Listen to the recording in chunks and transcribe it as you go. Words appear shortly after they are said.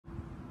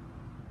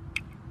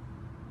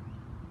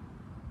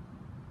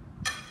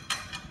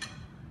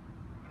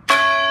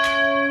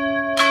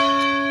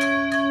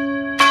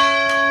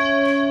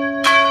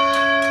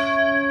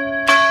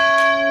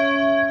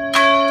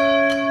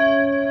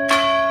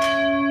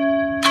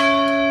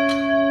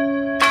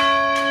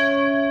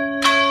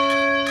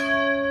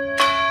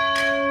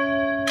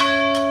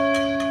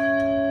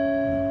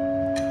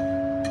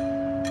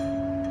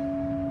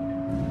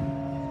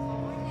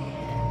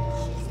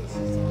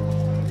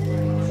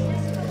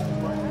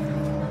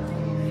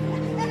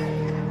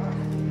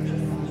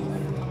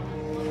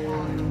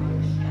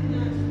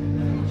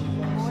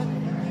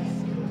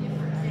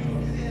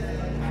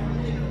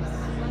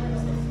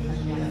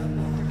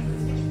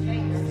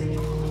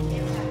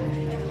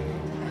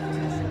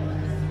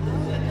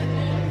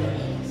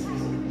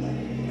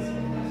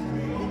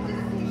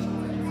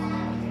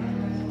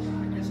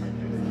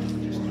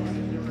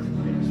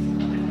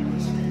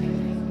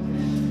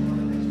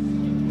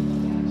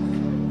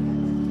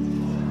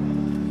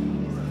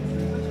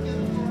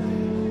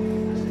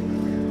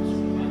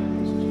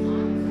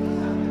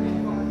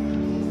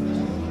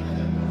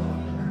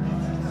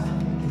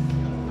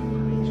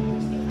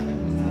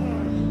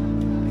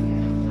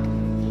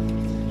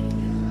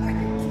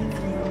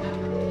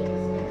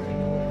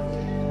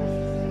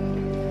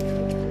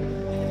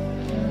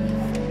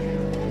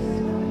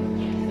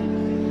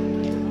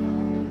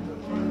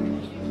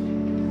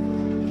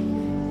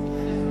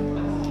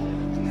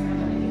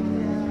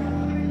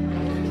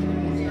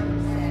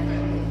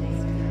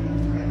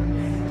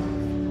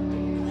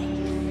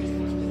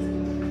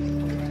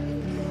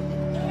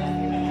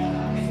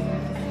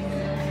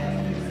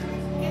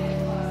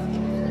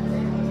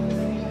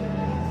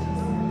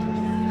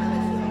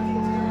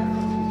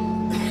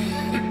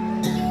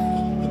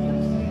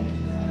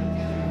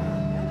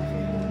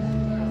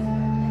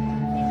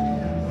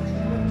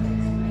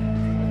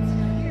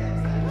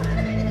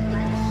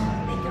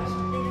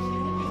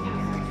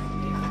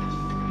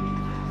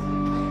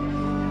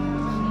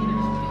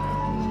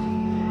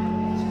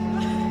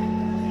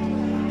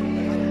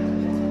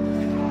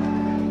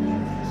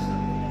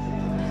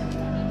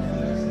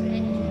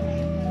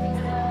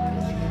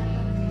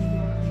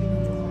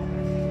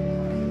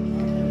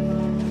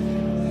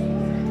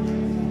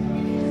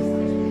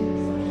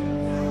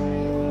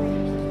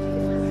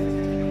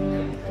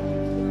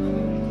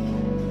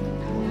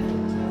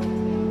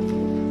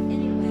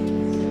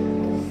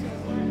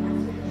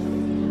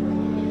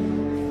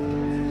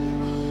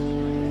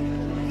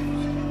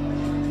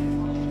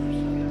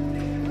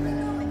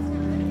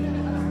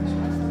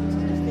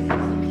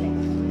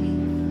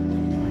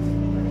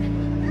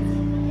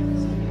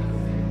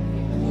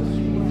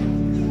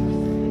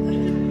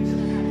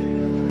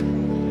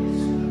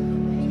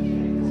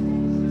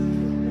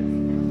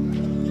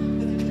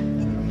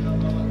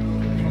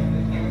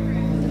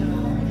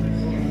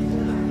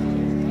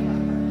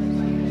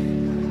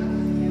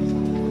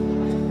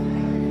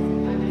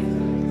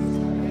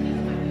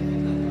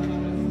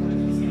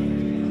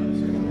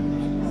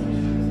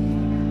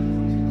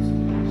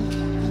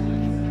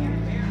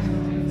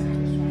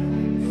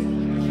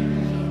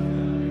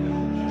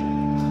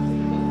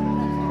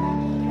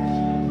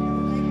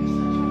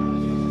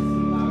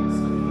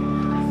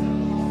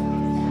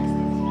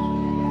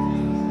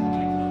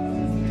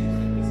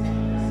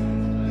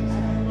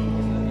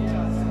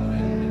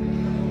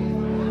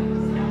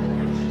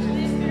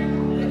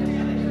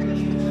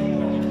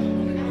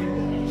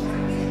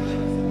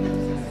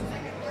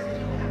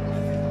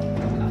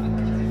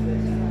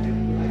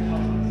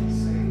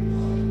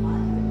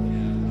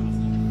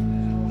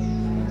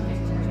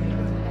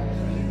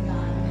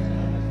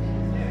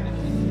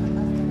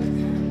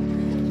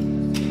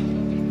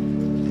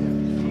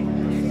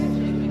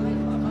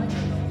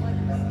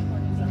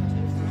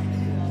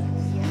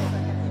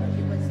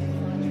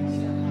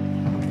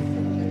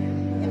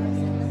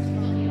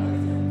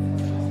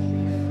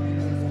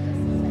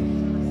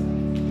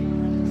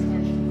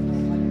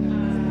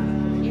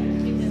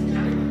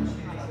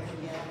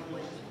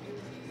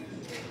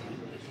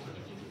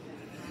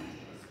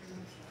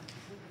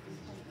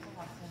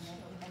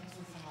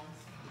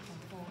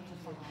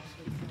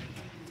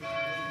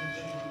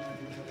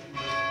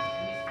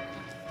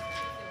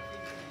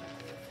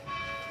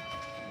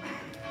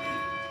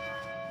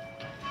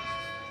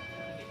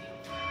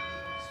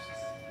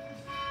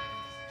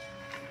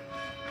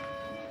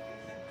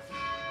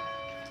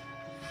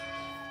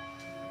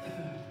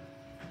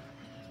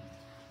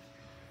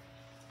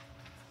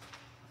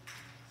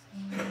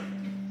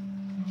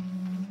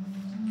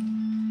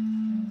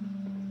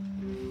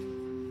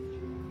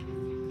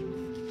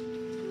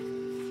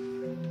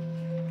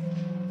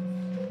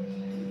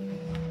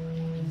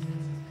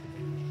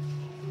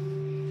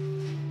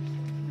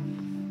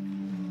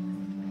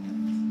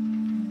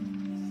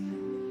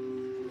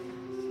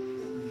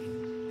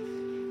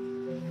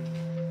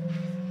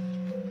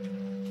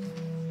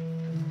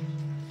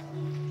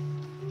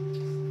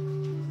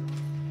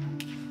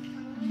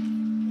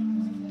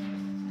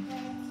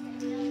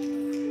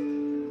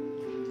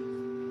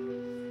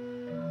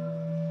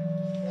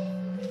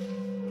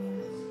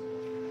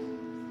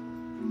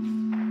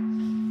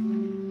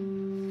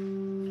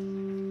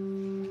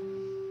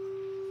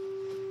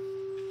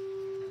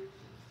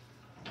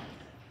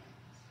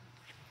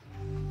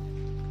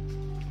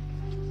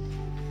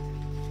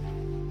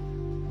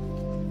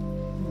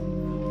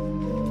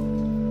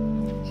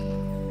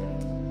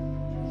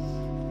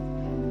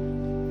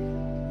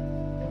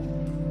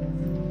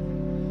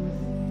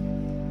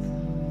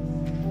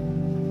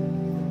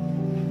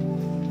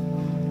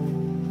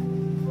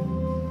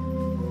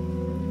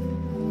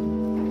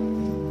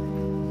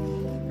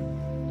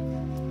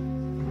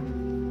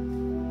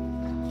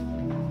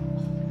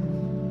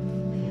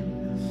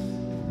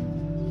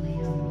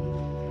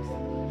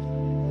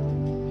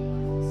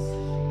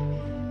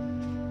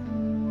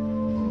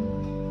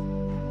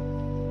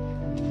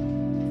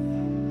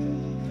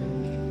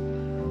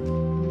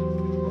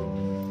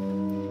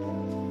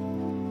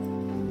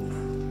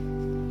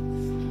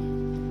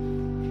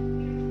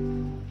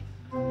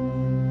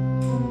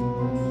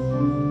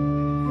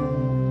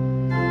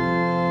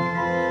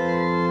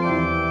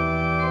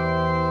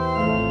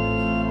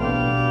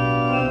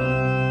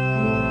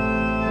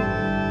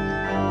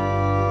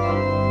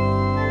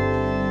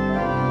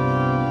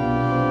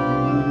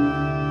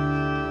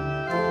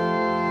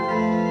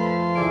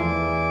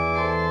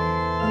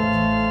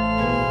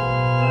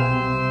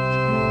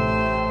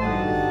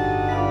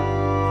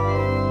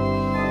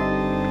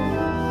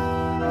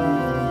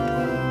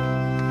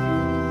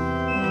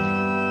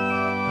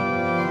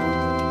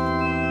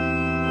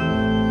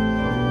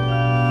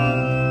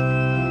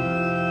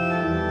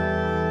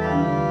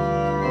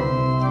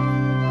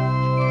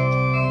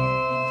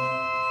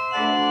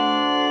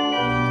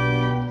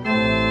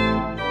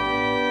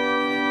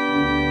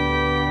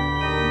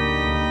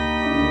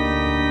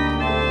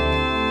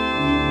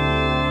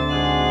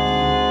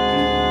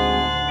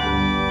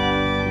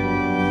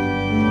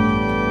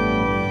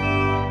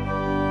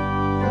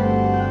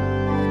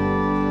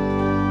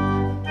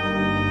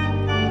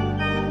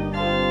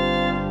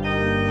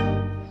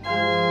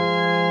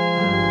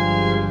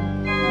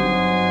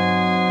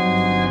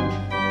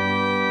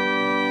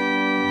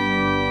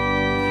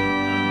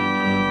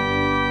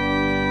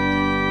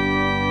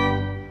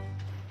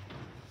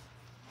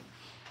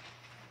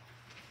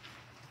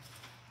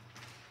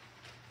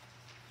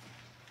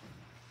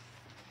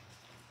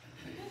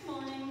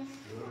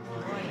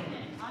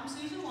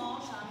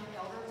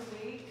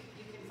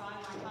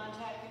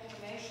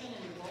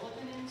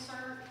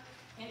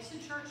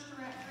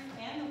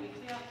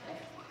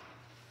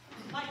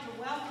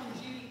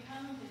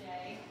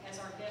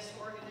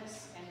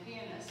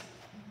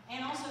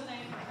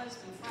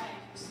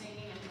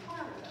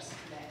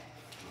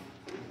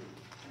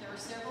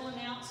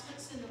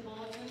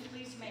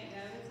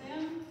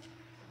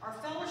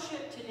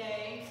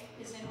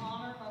is in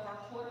honor of our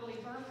quarterly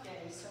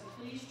birthdays, so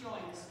please join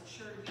us. It's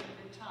sure to be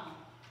a good time.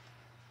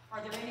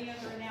 Are there any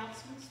other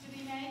announcements to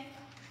be made?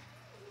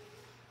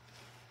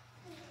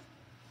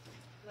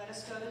 Let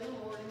us go to the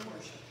Lord in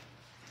worship.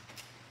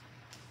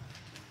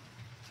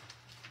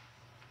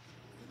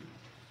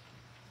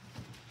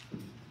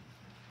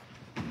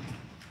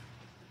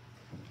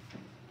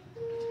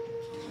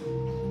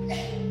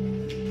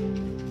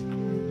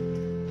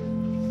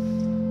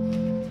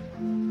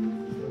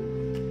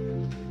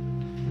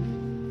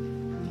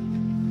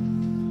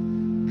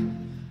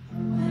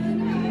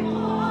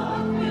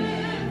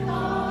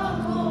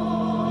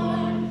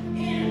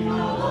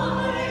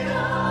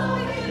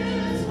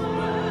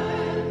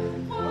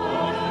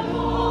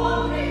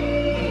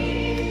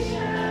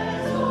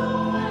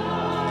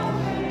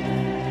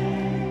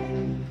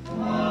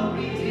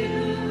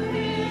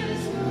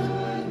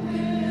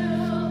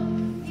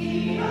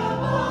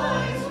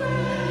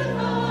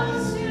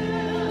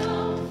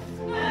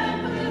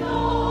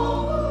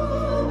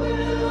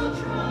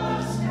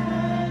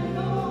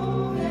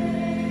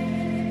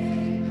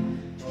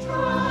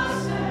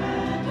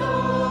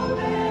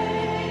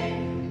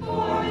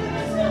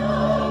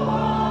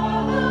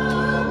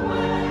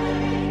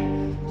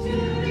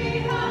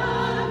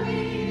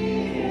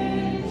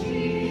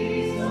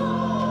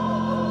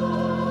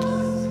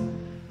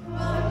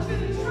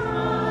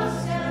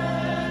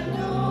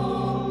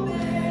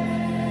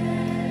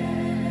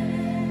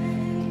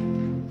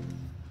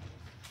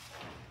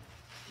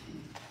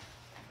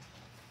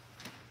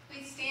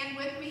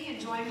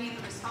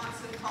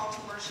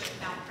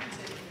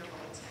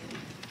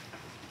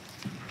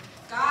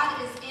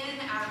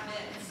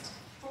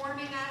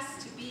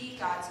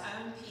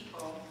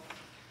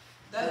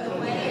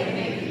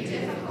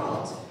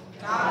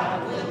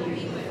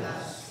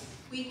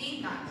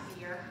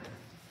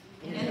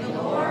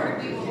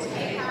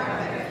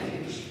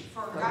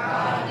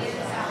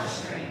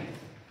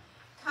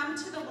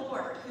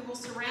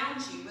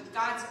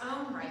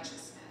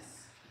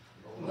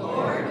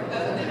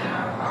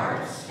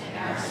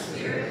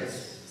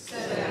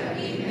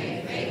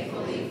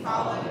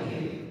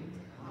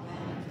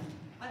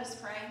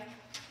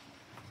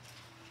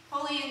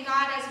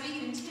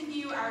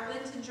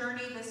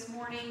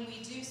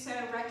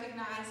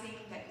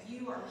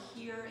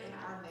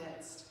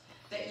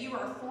 That you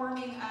are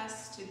forming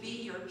us to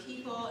be your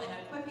people and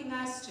equipping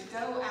us to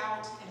go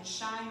out and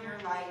shine your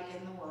light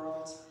in the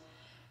world.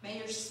 May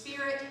your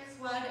Spirit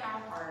flood our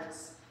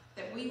hearts,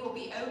 that we will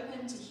be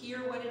open to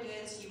hear what it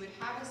is you would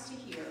have us to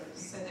hear,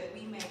 so that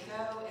we may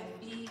go and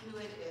be who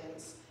it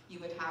is you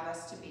would have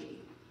us to be.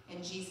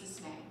 In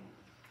Jesus' name,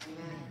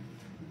 amen.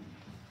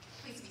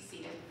 Please be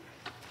seated.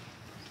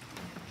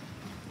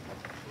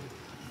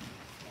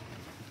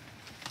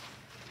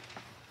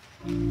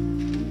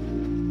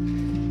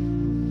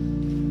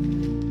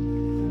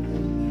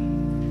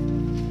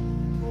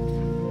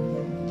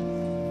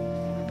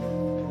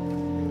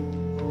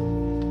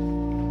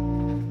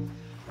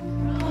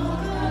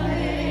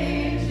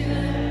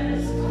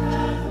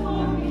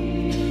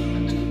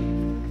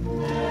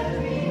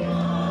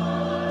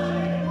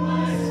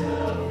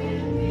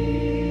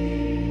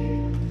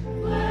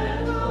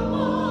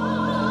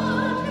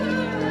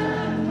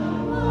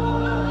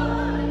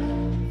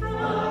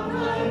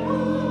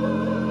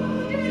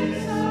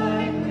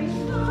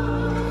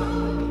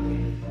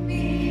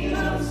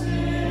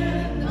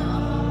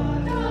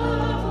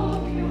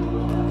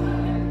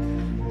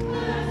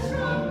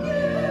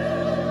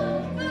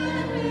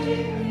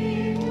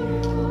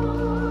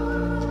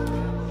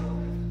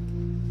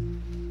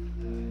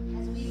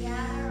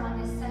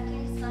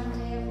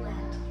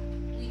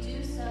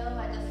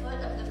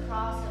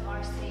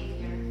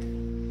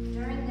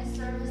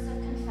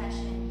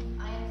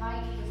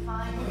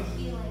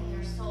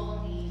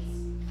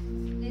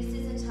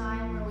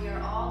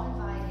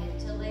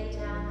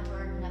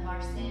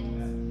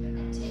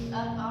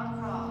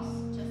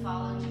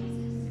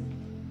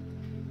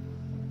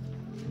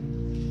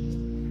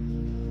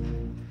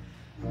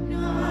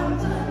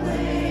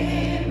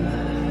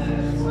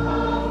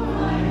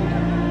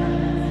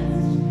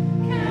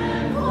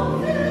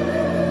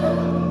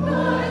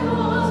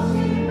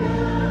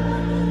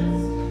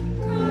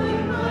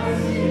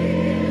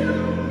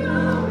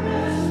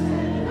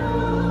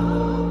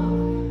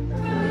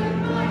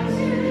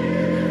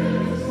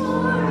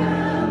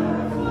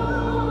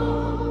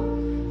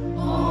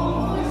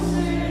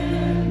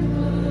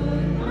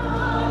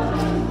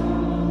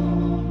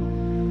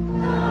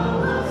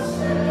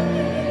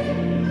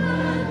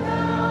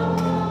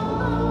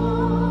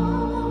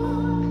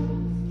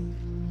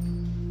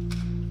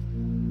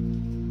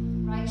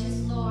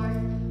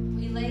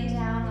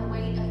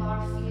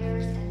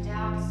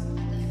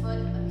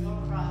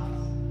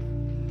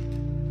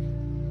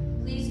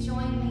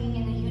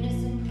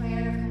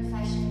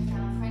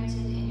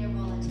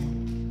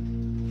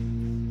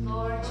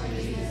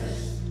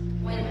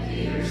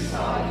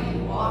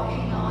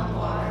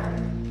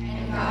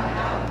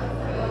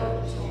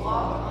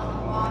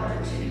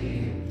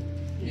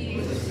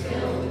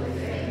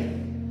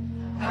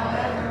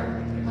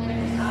 However, when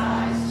his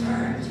eyes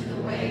turned to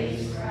the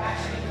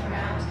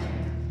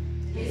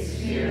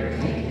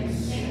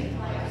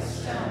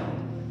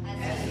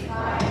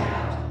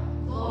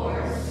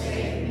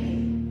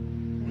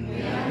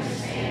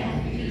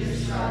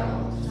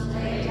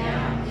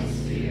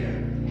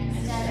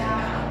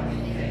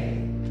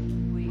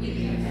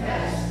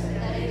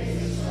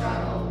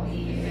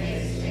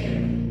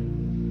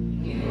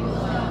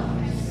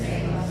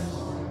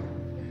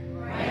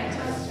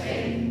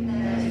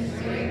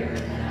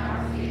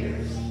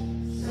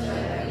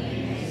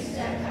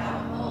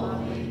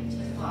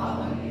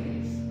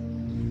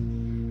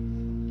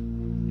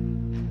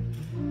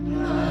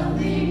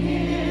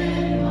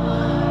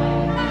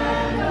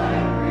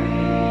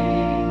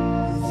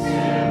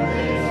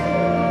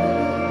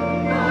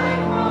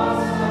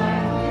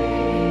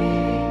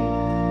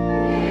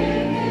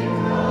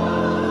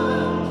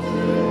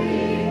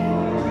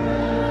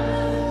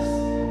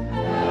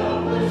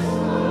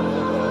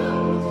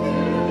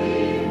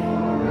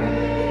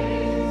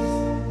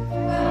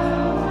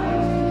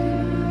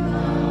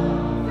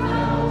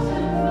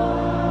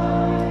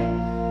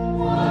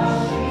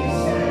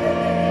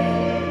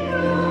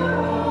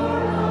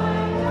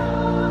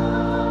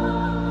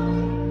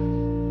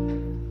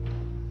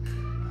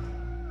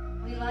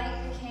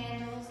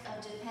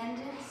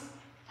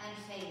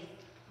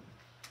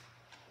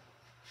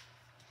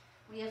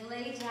We have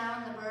laid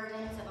down the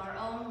burdens of our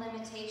own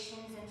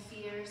limitations and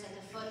fears at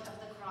the foot of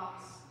the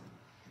cross.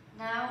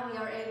 Now we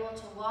are able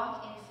to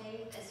walk in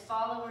faith as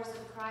followers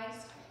of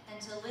Christ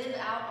and to live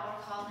out our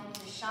calling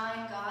to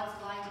shine God's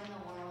light in the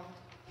world.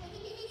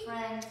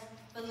 Friends,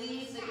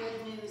 believe the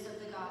good news of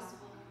the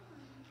gospel.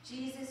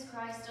 Jesus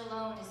Christ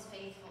alone is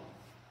faithful.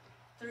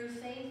 Through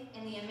faith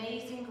in the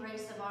amazing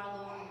grace of our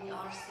Lord, we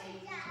are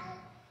saved.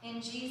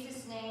 In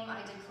Jesus' name,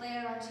 I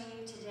declare unto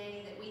you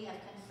today that we have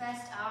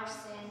confessed our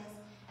sins,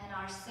 and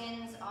our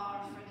sins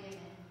are forgiven.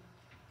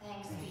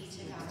 Thanks be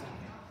to God.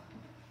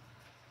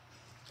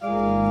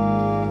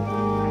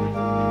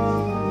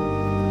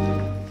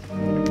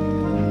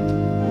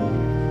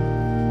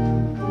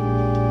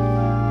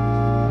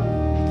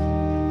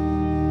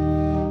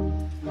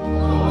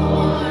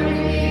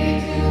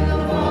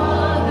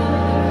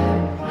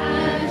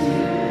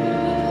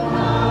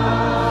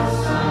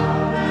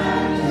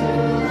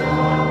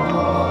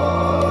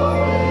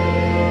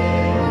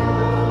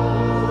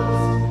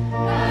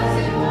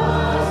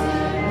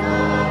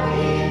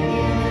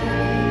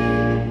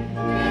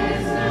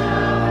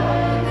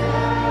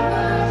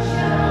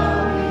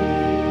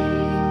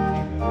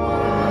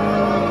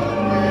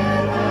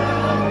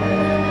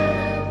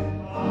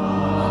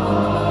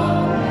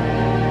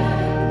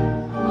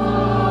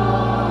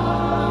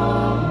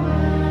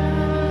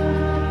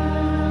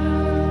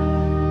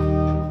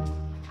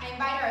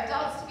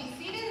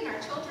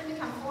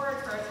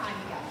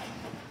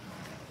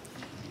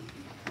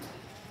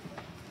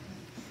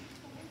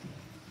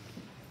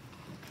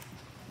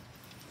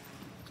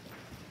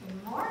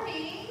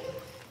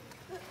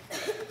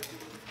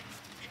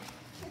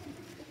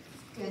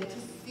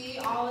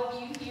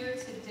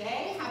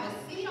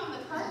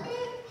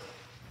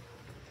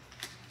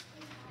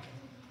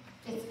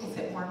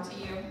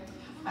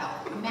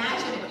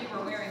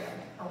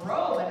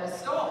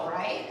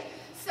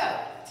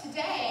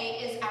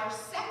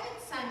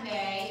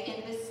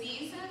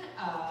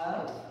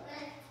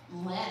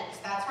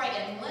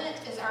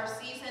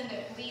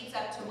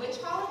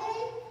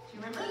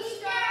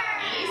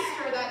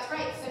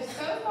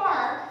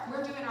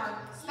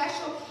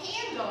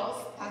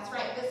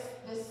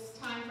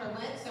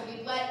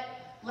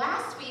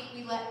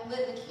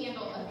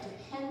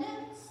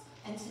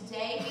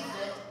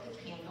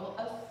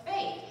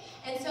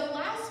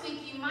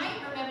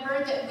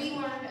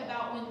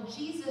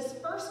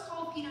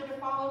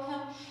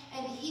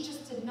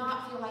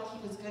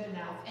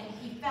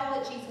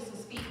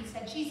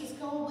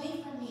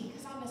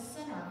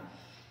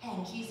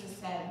 And Jesus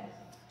said,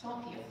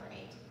 don't be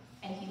afraid.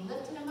 And he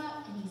lifted him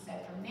up and he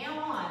said, from now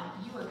on,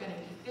 you are going to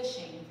be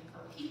fishing for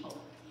people.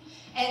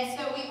 And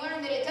so we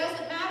learned that it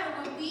doesn't matter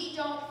when we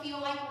don't feel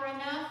like we're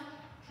enough,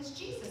 because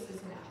Jesus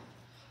is enough.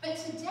 But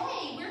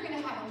today, we're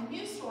going to have a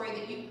new story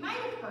that you might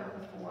have heard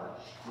before.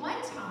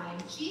 One time,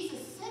 Jesus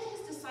sent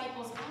his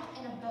disciples out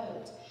in a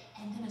boat,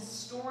 and then a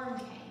storm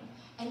came.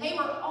 And they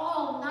were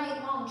all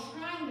night long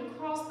trying to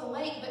cross the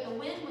lake, but the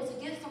wind was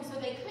against them, so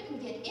they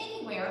couldn't get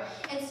anywhere.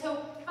 And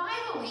so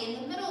finally,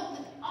 in the middle of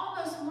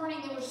almost morning,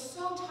 they were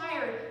so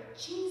tired,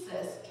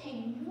 Jesus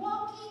came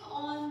walking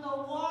on the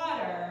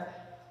water.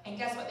 And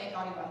guess what they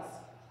thought he was?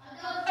 A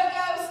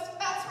ghost.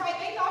 That's right,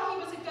 they thought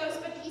he was a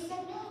ghost, but he said,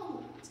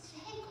 no,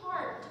 take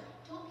heart.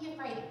 Don't be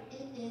afraid.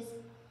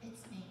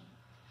 It's me.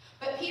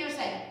 But Peter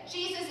said,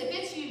 Jesus, if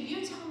it's you,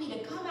 you tell me to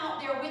come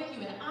out there with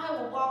you, and I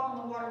will walk on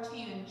the water to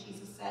you. And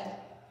Jesus said,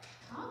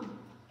 come.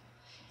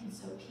 And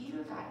so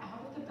Peter got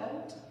out of the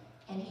boat,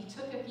 and he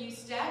took a few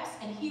steps,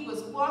 and he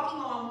was walking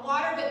on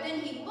water, but then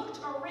he looked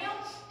around,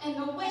 and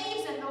the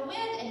waves and the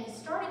wind, and he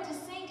started to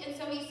sink, and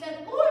so he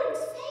said, Lord,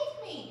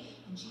 save me.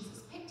 And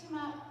Jesus picked him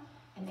up,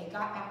 and they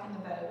got back in the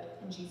boat,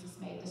 and Jesus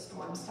made the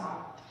storm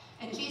stop.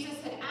 And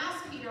Jesus had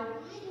asked Peter,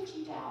 why did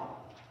you doubt?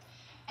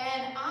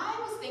 And I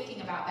was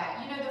thinking about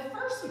that. You know, the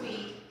first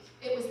week,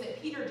 it was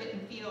that Peter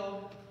didn't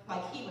feel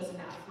like he was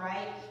enough,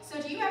 right?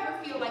 So do you ever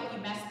feel like you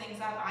mess things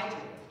up? I do.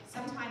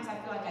 Sometimes I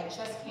feel like I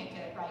just can't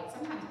get it right.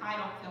 Sometimes I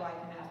don't feel like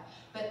enough.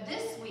 But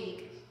this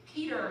week,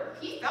 Peter,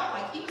 he felt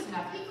like he was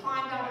enough. He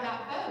climbed out of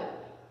that boat.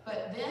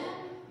 But then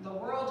the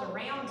world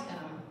around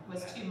him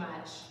was too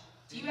much.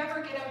 Do you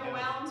ever get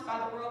overwhelmed by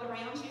the world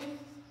around you?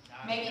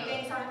 Maybe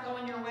things aren't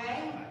going your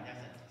way?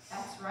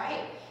 That's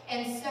right.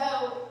 And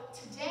so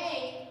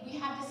today, we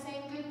have the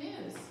same good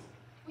news.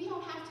 We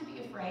don't have to be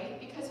afraid,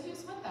 because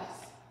who's with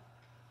us?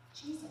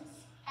 Jesus.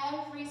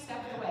 Every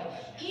step of the way.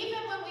 Even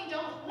when we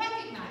don't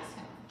recognize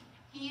him,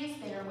 he is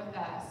there with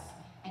us,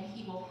 and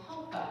he will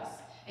help us.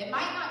 It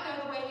might not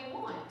go the way we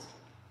want,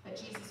 but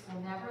Jesus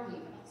will never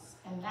leave us.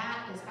 And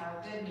that is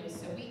our good news.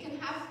 So we can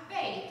have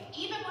faith,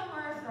 even when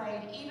we're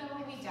afraid, even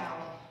when we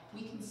doubt,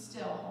 we can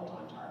still hold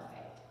on to our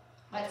faith.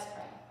 Let's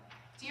pray.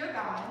 Dear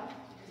God,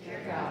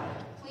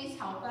 please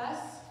help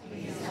us,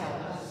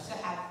 to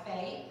have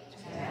faith,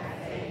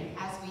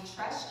 as we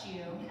trust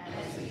you,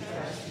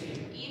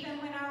 even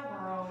when our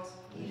world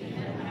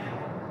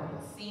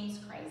seems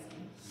crazy.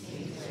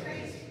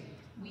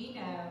 We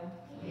know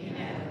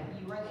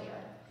you are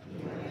there.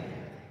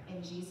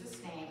 In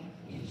Jesus' name,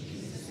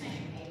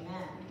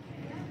 amen.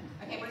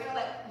 Okay, we're going to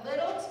let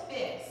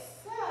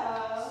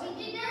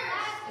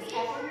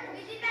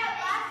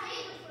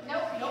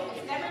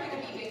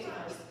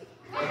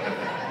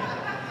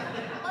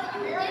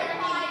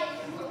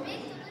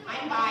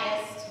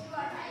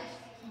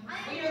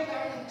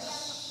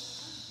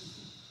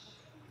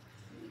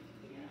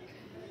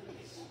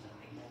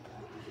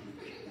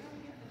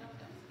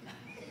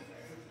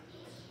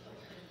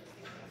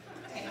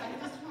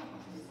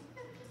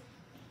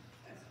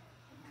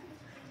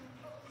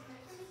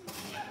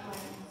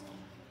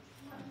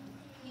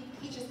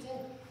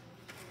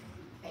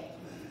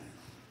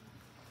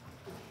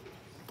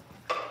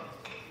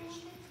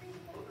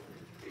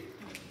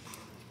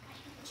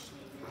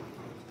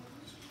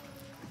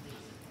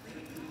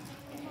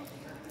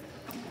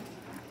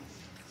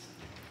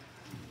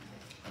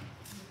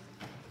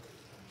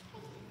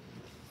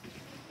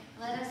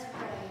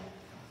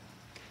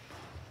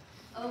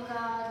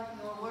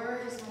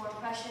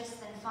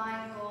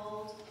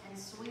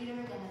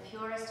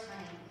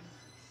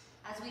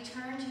As we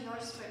turn to your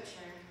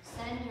scripture,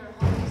 send your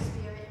Holy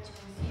Spirit to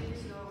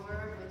infuse your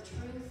word with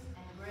truth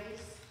and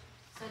grace,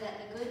 so that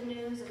the good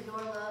news of your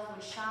love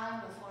would shine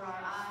before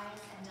our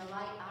eyes and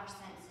delight our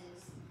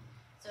senses,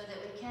 so that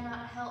we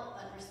cannot help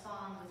but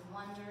respond with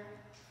wonder,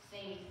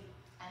 faith,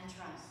 and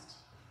trust.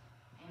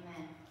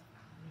 Amen.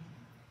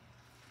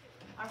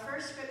 Our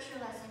first scripture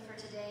lesson for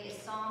today is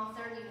Psalm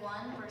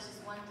 31, verses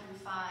 1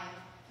 through 5.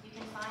 You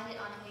can find it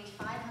on page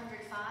 505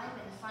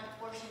 in the front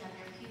portion of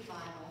your pew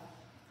Bible.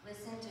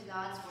 Listen to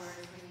God's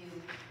word for you.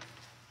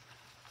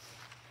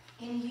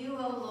 In you,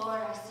 O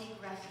Lord, I seek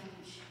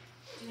refuge.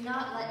 Do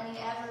not let me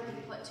ever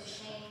be put to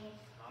shame.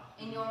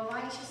 In your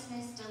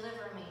righteousness,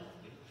 deliver me.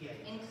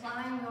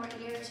 Incline your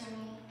ear to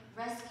me.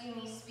 Rescue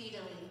me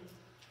speedily.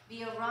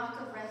 Be a rock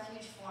of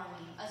refuge for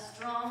me, a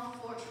strong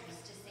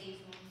fortress to save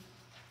me.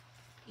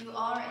 You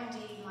are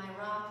indeed my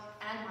rock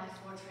and my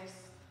fortress.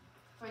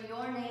 For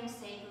your name's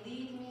sake,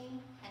 lead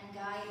me and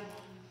guide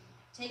me.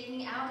 Take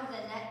me out of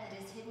the net that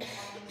is hidden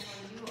for me,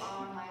 for you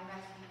are my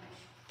refuge.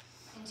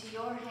 Into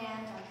your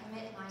hand I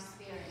commit my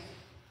spirit.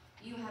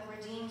 You have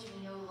redeemed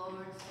me, O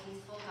Lord,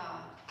 faithful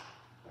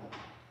God.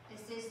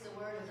 This is the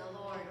word of the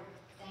Lord.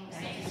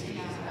 Thanks be to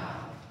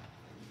God.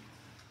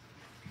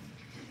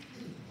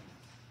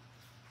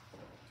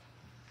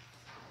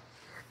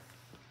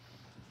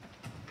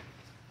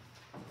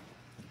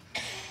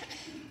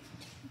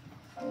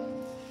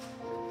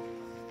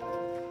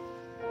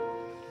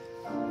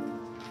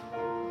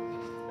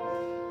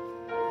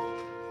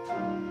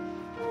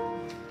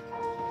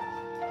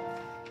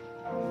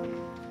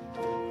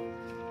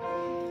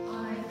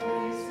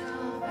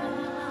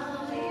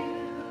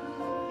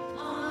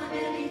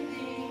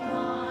 Anything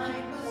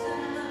I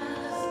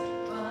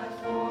possess.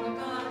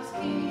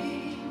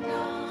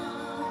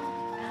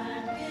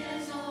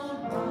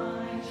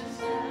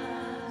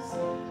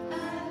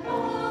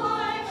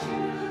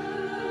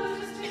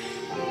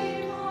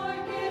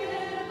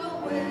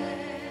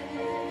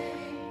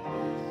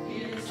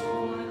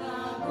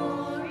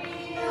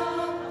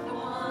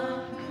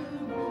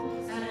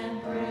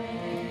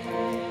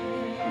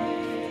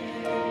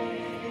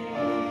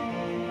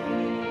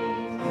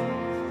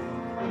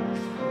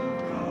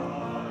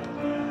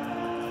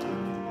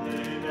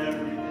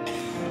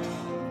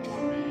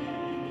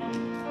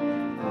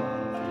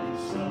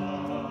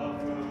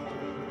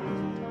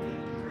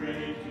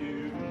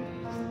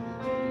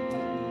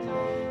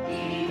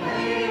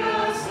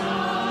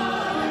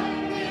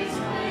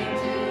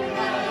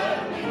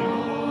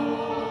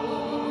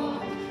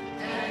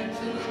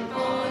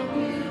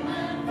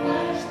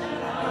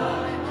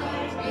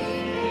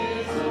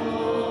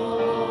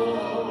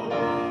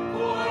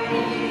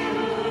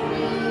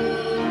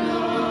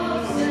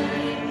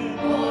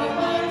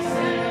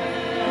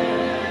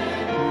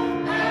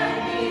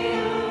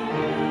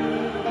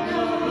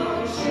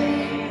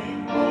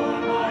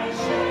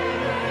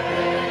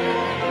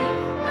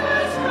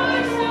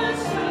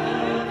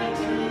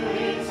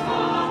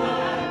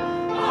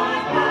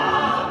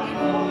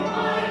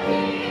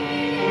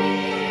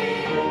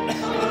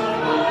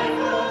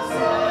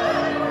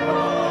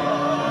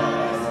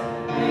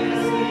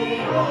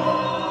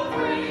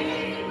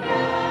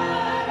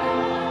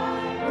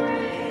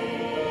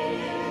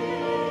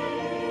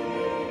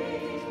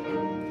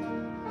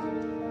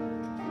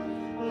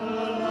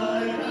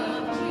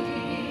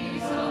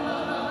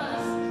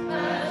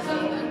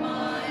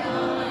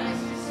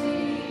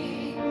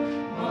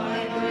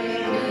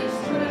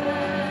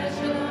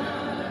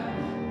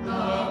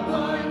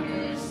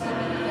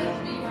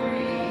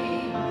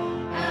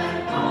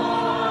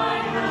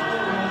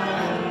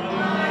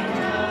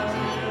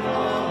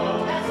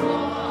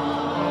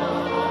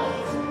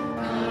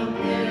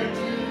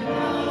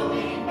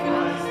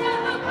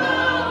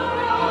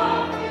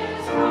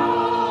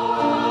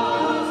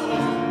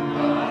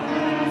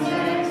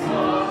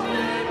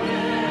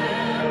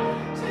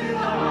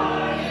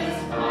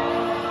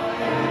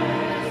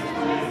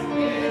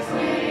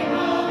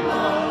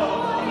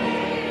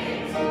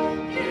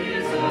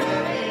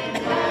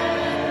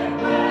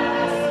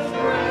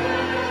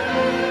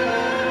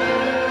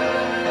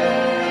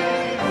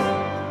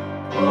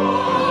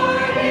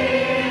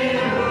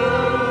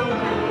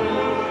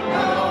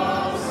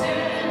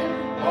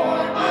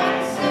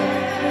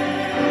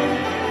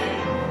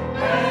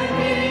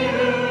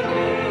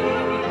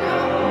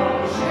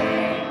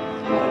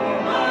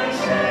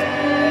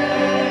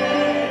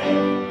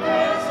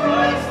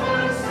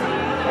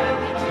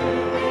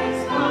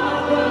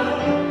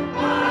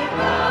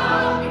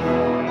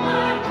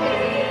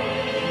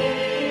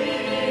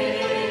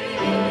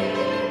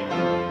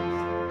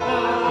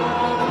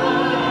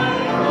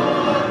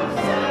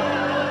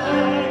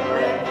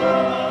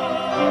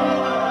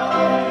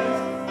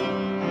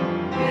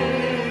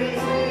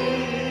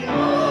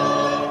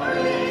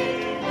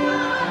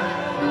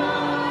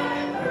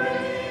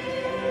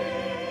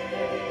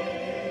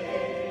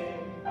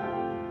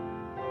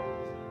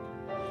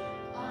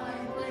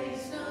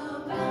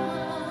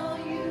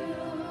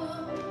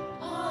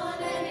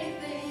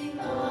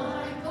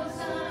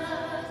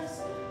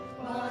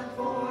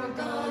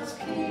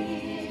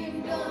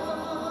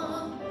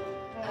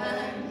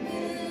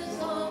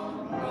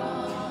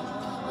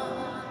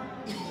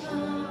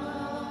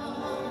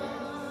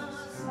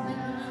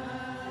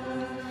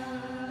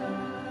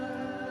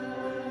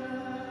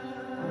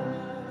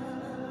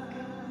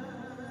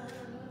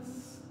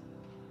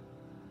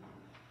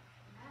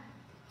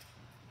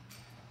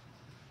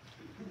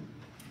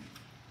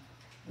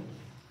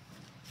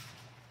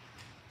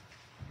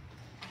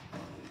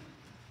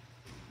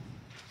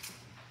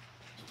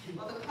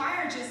 Well, the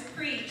choir just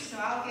preached, so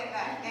I'll get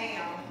back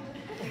down.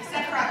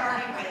 Except for I've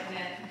already written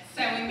it,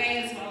 so we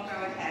may as well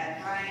go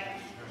ahead, right?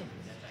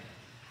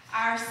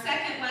 Our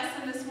second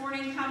lesson this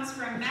morning comes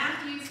from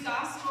Matthew's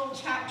Gospel,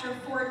 chapter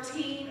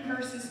 14,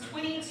 verses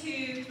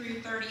 22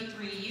 through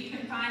 33. You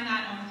can find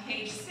that on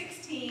page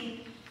 16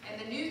 in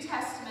the New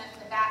Testament,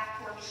 the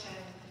back portion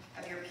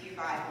of your pew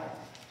Bible.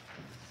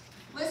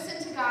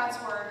 Listen to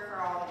God's word for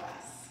all of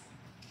us.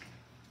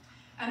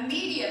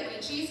 Immediately,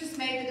 Jesus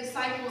made the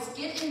disciples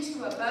get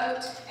into a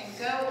boat and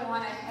go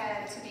on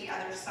ahead to the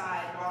other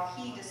side while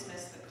he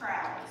dismissed the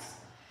crowds.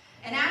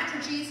 And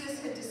after Jesus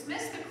had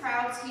dismissed the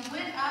crowds, he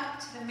went up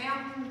to the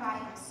mountain by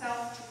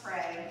himself to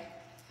pray.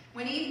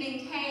 When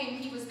evening came,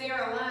 he was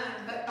there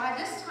alone, but by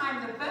this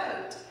time the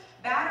boat,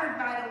 battered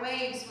by the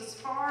waves, was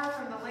far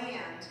from the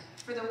land,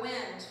 for the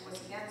wind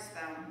was against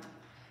them.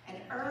 And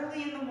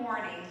early in the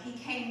morning, he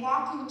came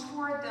walking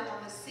toward them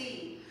on the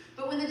sea.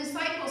 But when the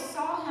disciples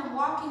saw him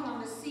walking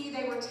on the sea,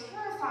 they were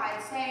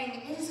terrified,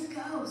 saying, "It is a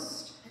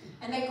ghost."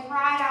 And they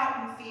cried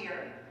out in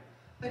fear.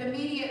 But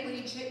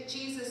immediately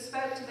Jesus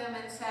spoke to them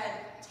and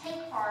said,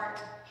 "Take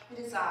heart, it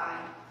is I.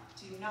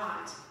 Do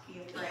not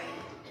be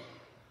afraid."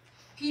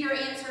 Peter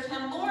answered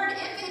him, "Lord,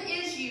 if it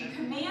is you,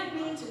 command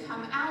me to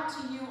come out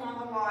to you on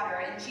the water."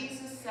 And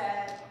Jesus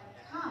said,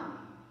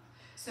 "Come."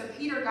 So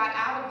Peter got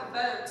out of the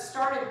boat,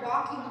 started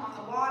walking on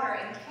the water,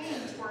 and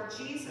came toward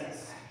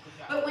Jesus.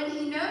 But when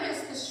he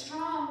noticed the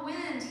strong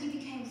wind, he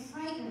became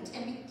frightened,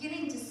 and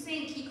beginning to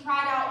sink, he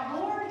cried out,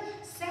 "Lord,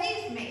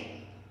 save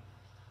me."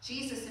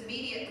 Jesus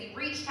immediately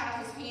reached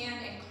out his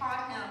hand and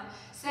caught him,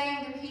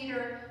 saying to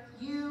Peter,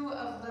 "You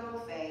of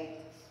little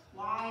faith,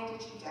 why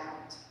did you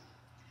doubt?"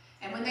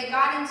 And when they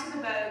got into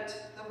the boat,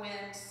 the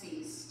wind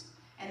ceased.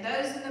 And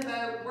those in the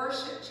boat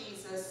worshiped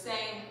Jesus,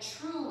 saying,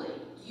 "Truly,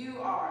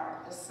 you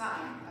are the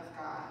Son of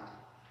God."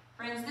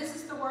 Friends, this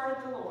is the word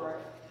of the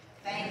Lord.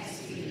 Thanks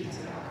be to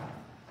God.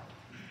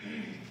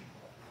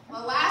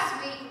 Well,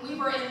 last week we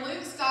were in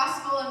Luke's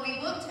Gospel, and we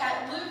looked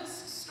at Luke's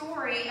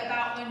story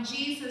about when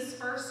Jesus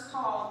first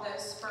called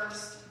those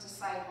first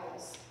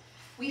disciples.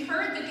 We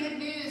heard the good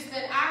news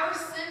that our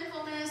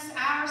sinfulness,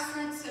 our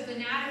sense of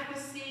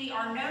inadequacy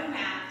are no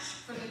match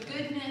for the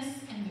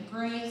goodness and the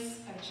grace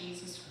of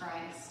Jesus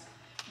Christ.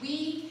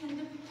 We can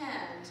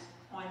depend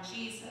on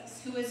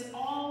Jesus, who is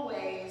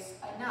always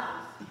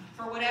enough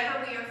for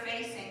whatever we are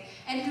facing,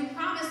 and who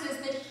promises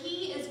that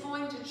he is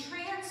going to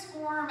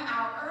transform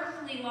our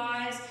earthly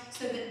lives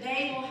so that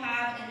they will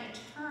have an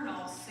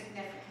eternal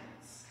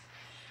significance.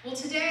 Well,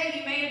 today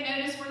you may have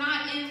noticed we're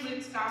not in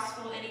Luke's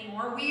Gospel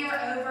anymore. We are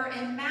over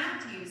in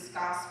Matthew's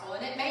Gospel,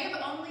 and it may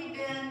have only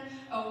been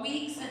a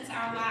week since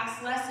our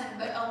last lesson,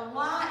 but a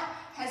lot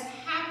has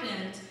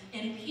happened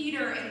in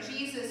Peter and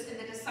Jesus and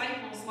the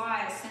disciples'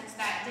 lives since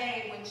that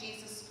day when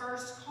Jesus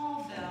first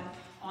called them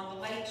on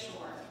the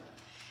lakeshore.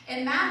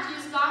 In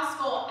Matthew's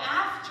Gospel,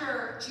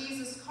 after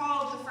Jesus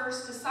called the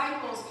first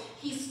disciples,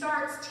 he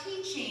starts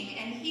teaching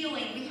and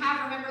healing. We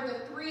have, remember,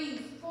 the 3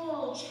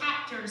 full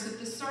chapters of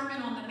the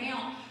Sermon on the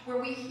Mount where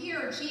we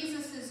hear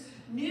Jesus'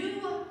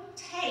 new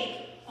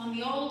take on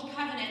the Old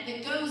Covenant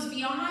that goes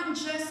beyond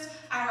just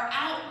our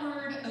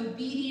outward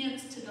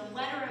obedience to the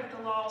letter of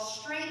the law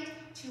straight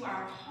to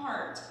our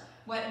heart,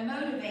 what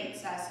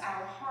motivates us,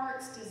 our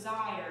heart's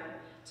desire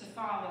to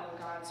follow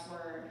God's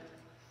word.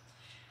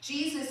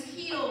 Jesus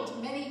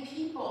healed many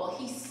people.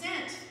 He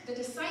sent the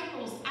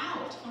disciples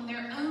out on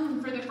their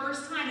own for the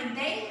first time, and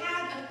they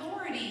had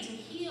authority to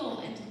heal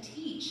and to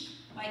teach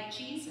like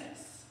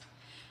Jesus.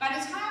 By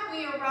the time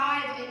we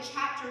arrive at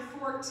chapter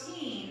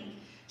 14,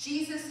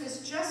 Jesus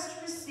has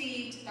just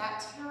received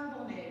that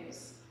terrible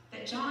news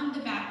that John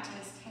the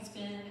Baptist has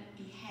been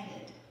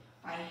beheaded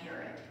by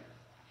Herod.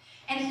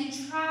 And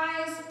he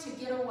tries to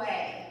get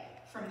away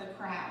from the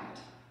crowd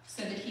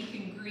so that he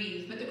can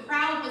grieve. But the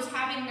crowd was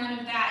having none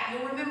of that.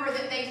 You'll remember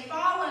that they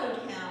followed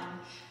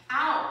him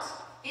out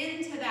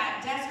into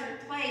that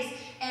desert place,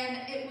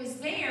 and it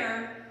was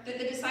there that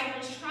the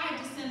disciples tried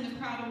to send the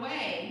crowd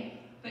away,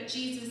 but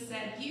Jesus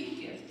said, "You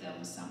give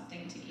them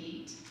something to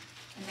eat."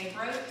 And they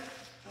broke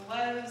the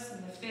loaves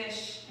and the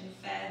fish and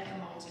fed the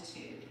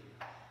multitude.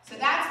 So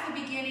that's the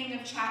beginning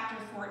of chapter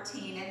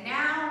 14, and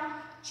now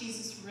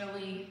Jesus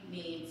really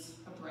needs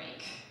a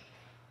break.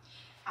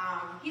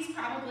 He's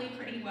probably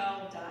pretty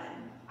well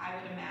done, I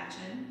would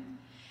imagine.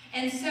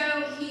 And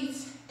so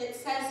it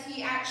says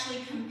he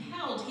actually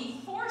compelled, he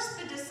forced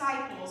the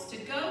disciples to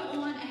go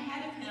on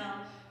ahead of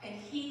him, and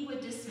he would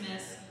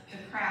dismiss the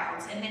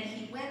crowds. And then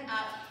he went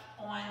up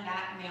on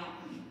that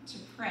mountain to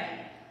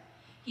pray.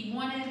 He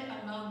wanted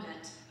a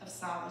moment of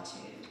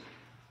solitude.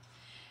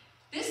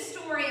 This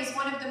story is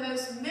one of the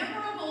most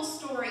memorable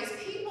stories.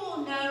 People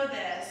know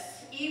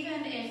this,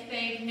 even if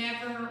they've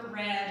never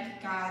read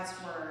God's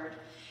word.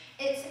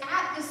 It's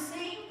at the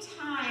same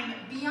time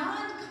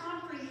beyond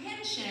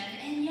comprehension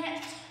and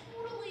yet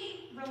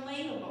totally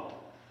relatable.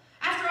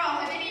 After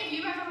all, have any of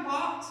you ever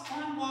walked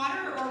on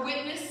water or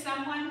witnessed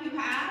someone who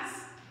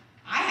has?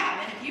 I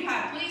haven't. If you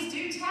have, please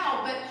do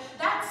tell. But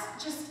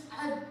that's just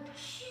a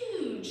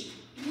huge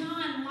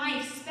beyond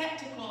life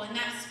spectacle, and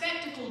that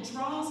spectacle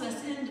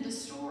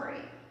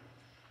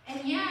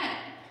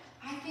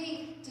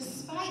think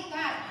despite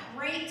that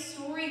great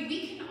story,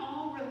 we can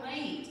all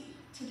relate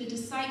to the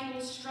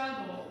disciples'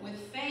 struggle with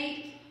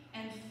faith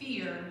and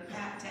fear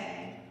that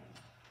day.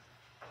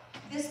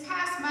 This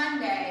past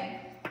Monday,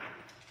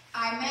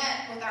 I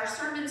met with our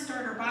Sermon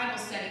Starter Bible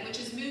Study, which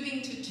is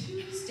moving to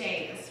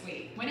Tuesday this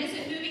week. When is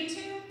it moving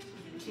to?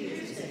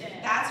 Tuesday.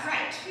 That's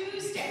right,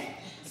 Tuesday.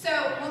 So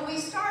when we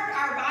start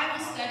our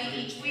Bible study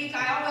each week,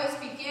 I always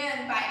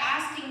begin by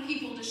asking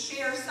people to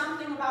share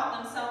something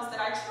about themselves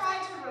that I try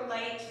to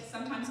relate,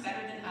 sometimes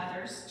better than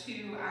others,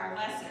 to our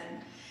lesson.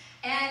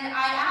 And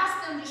I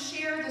ask them to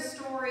share the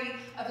story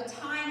of a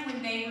time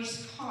when they were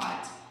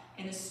caught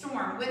in a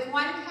storm, with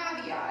one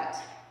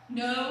caveat: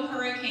 no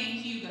Hurricane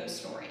Hugo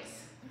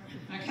stories.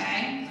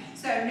 Okay?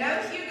 So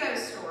no Hugo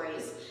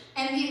stories.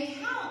 And the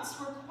accounts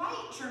were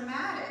quite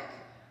dramatic.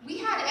 We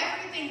had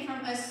everything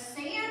from a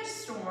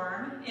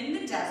sandstorm in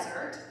the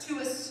desert to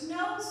a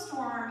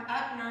snowstorm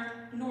up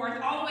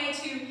north, all the way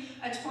to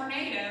a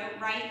tornado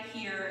right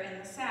here in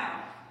the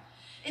south.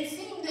 It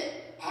seemed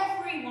that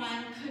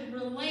everyone could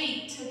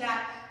relate to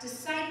that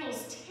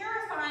disciples'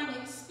 terrifying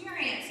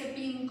experience of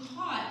being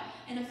caught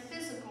in a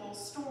physical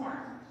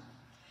storm.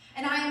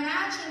 And I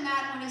imagine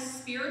that on a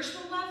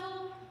spiritual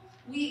level,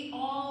 we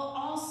all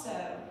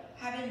also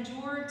have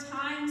endured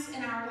times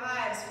in our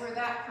lives where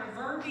that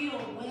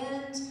proverbial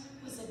wind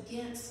was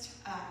against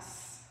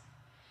us.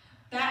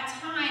 That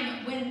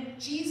time when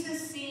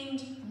Jesus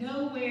seemed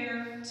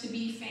nowhere to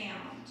be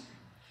found.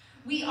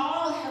 We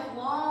all have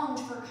longed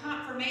for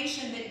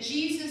confirmation that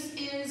Jesus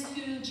is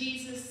who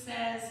Jesus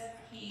says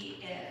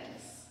he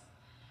is.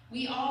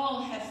 We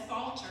all have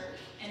faltered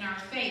in our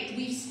faith.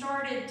 We've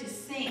started to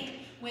sink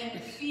when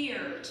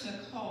fear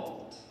took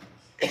hold.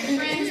 And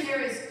friends,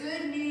 there is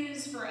good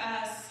news for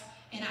us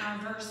in our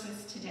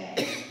verses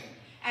today.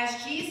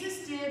 As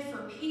Jesus did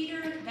for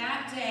Peter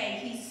that day,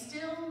 he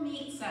still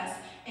meets us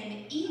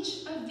in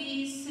each of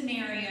these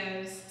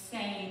scenarios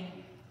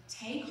saying,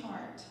 "Take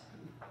heart,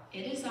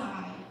 it is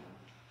I,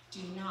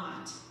 do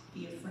not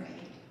be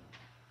afraid."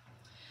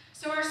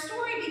 So our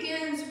story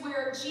begins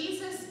where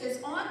Jesus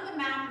is on the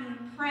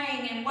mountain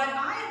praying in what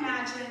I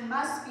imagine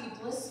must be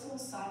blissful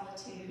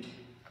solitude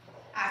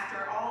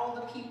after all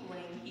the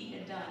peopling he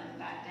had done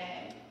that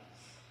day.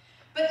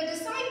 But the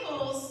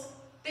disciples,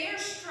 they are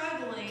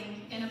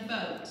struggling in a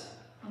boat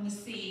on the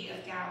Sea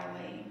of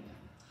Galilee.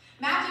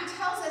 Matthew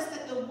tells us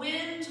that the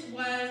wind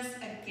was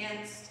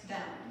against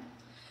them.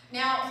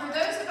 Now, for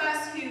those of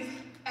us who've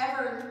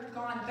ever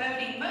gone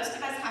boating, most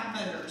of us have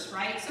motors,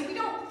 right? So we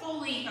don't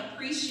fully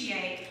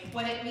appreciate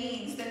what it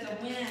means that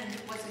the wind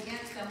was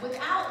against them.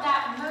 Without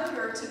that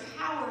motor to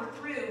power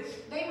through,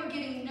 they were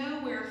getting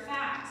nowhere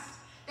fast.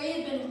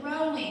 They had been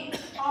rowing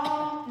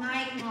all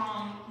night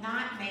long,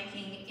 not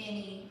making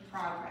any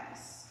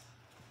progress.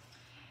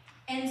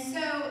 And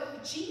so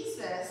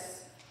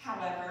Jesus,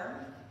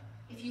 however,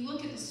 if you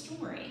look at the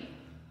story,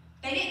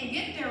 they didn't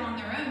get there on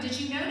their own. Did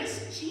you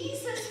notice?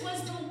 Jesus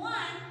was the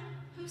one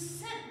who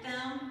sent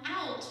them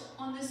out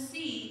on the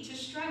sea to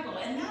struggle.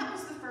 And that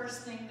was the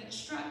first thing that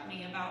struck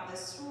me about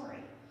this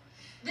story.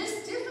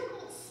 This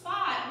difficult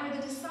spot where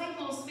the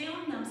disciples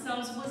found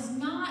themselves was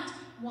not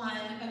one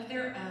of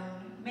their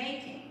own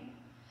making.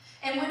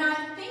 And when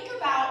I think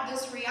about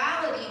this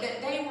reality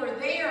that they were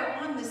there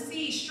on the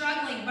sea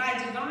struggling by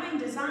divine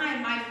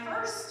design, my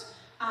first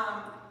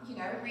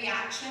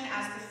reaction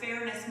as the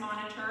fairness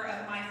monitor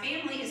of my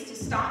family is to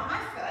stomp my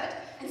foot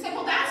and say,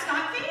 well, that's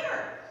not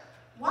fair.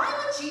 Why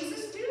would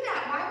Jesus do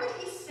that? Why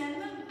would he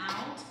send them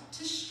out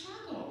to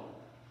struggle?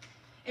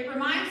 It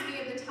reminds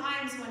me of the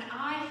times when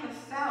I have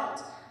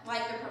felt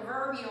like the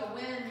proverbial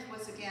wind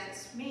was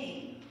against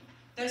me.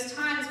 Those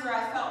times where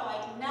I felt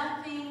like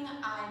nothing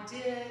I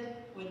did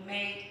would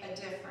make a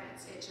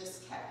difference. It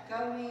just kept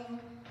going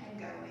and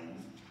going.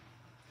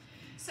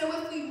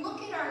 So if we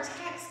look at our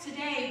text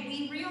today,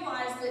 we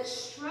realize that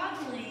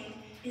struggling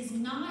is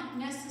not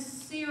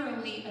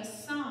necessarily a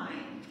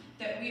sign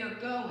that we are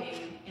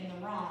going in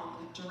the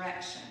wrong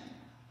direction.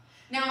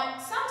 Now,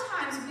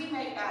 sometimes we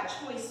make bad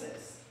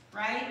choices,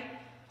 right?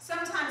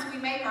 Sometimes we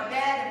make our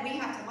bed and we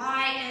have to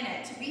lie in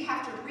it. We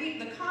have to reap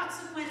the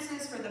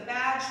consequences for the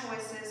bad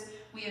choices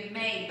we have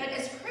made. But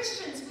as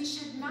Christians, we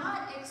should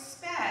not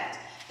expect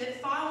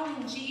that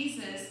following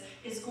Jesus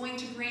is going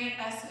to grant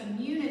us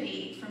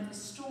immunity from the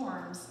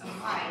storms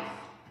of life.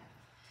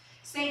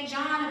 St.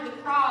 John of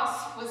the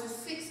Cross was a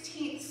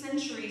 16th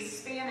century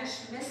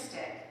Spanish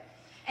mystic,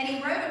 and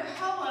he wrote a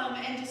poem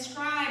and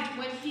described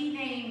what he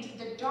named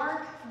the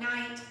dark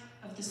night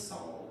of the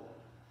soul.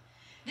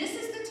 This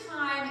is the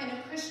time in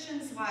a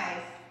Christian's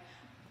life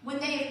when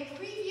they have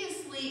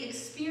previously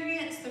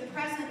experienced the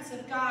presence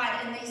of God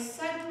and they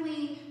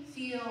suddenly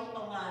feel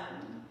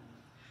alone.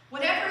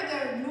 Whatever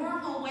their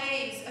normal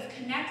ways of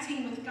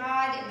connecting with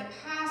God in the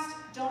past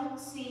don't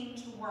seem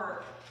to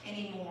work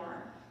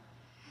anymore.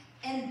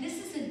 And this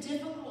is a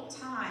difficult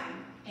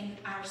time in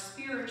our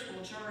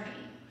spiritual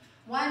journey,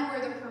 one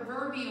where the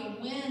proverbial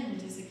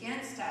wind is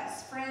against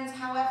us. Friends,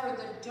 however,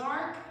 the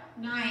dark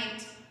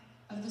night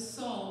of the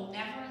soul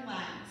never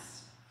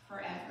lasts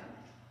forever.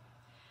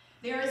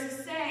 There is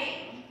a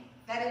saying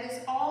that it is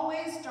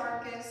always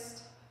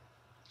darkest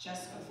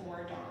just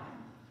before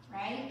dawn,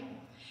 right?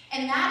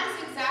 And that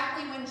is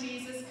exactly when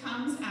Jesus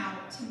comes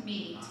out to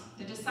meet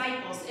the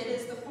disciples. It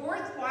is the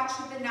fourth watch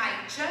of the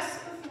night, just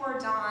before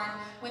dawn,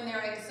 when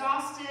they're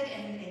exhausted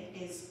and it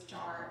is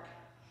dark.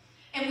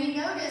 And we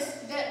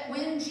notice that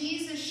when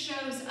Jesus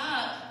shows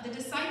up, the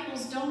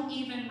disciples don't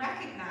even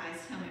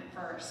recognize him at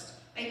first.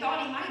 They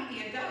thought he might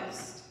be a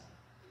ghost.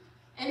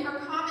 In her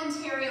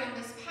commentary on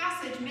this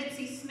passage,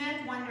 Mitzi Smith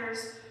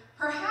wonders,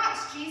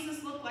 perhaps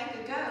Jesus looked like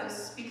a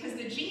ghost because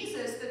the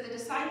Jesus that the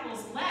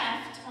disciples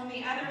left on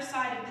the other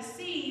side of the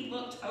sea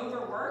looked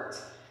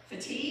overworked,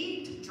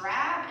 fatigued,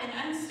 drab, and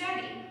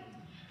unsteady.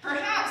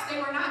 Perhaps they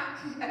were not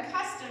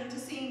accustomed to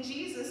seeing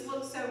Jesus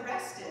look so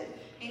rested,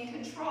 in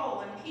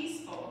control, and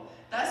peaceful.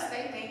 Thus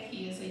they think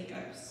he is a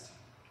ghost.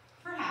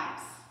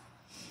 Perhaps.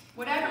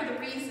 Whatever the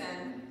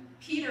reason,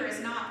 Peter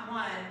is not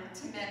one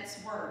to mince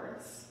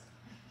words.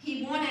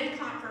 He wanted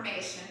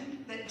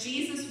confirmation that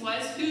Jesus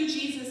was who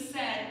Jesus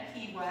said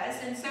he was,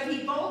 and so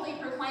he boldly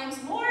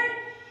proclaims, Lord,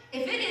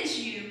 if it is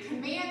you,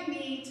 command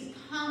me to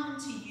come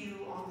to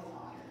you on the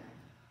water.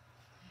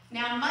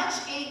 Now, much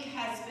ink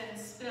has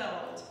been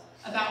spilled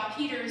about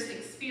Peter's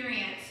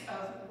experience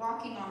of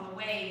walking on the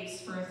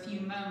waves for a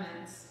few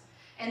moments.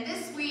 And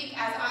this week,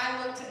 as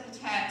I looked at the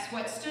text,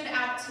 what stood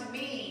out to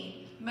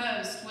me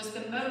most was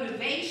the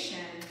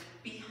motivation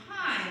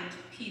behind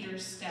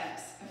Peter's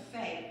steps of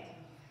faith.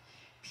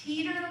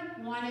 Peter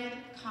wanted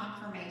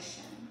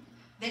confirmation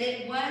that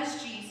it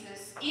was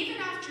Jesus, even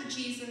after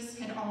Jesus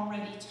had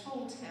already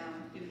told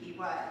him who he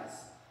was.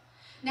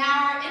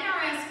 Now, our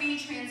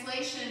NRSV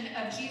translation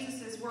of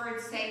Jesus'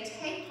 words say,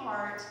 take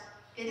heart,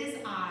 it is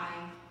I,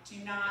 do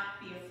not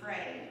be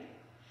afraid.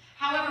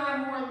 However, a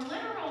more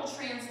literal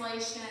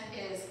translation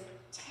is,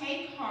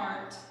 take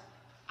heart,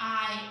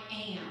 I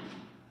am,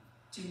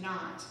 do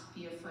not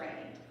be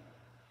afraid.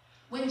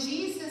 When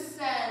Jesus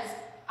says,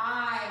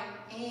 I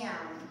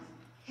am,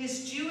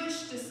 his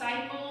Jewish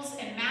disciples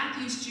and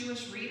Matthew's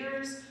Jewish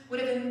readers would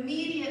have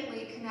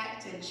immediately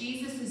connected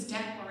Jesus'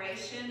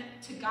 declaration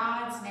to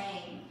God's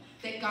name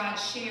that God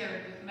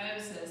shared with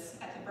Moses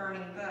at the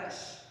burning bush,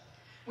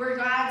 where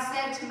God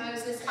said to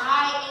Moses,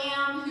 I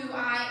am who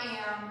I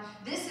am.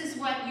 This is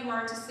what you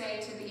are to say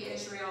to the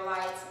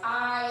Israelites.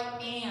 I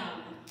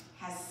am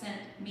has sent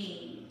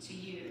me to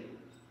you.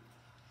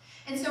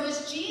 And so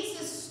as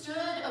Jesus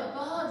stood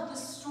above the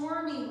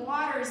stormy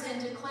waters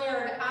and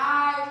declared,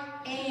 I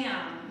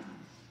am,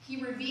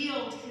 he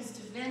revealed his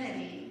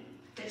divinity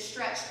that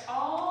stretched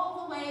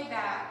all the way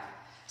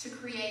back to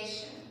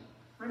creation.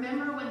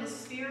 Remember when the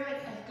Spirit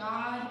of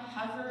God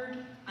hovered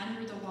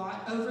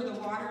over the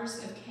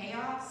waters of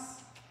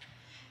chaos?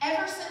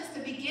 Ever since the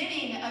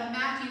beginning of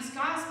Matthew's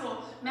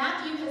gospel,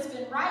 Matthew has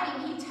been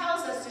writing, he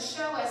tells us to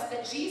show us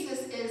that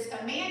Jesus is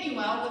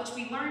Emmanuel, which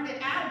we learned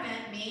at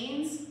Advent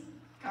means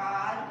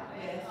God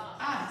with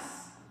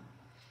us.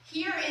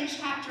 Here in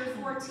chapter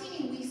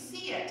 14, we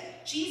see it.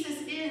 Jesus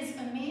is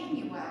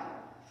Emmanuel,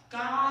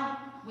 God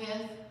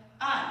with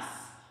us,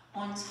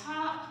 on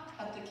top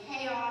of the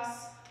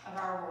chaos of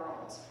our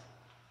world.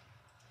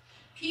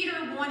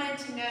 Peter wanted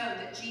to know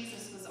that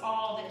Jesus was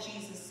all that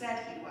Jesus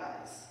said he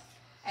was.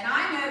 And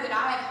I know that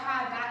I have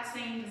had that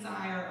same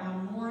desire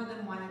on more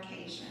than one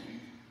occasion.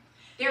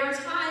 There are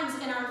times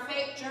in our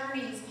faith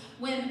journeys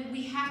when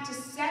we have to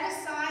set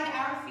aside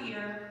our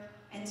fear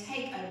and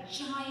take a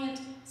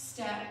giant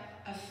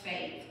step of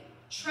faith,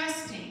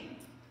 trusting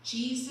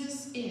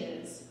Jesus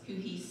is who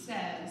he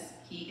says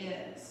he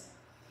is.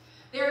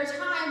 There are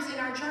times in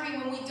our journey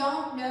when we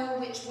don't know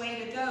which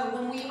way to go,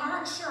 when we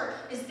aren't sure,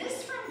 is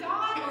this from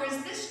God or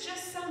is this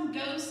just some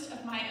ghost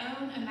of my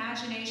own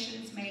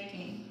imagination's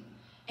making?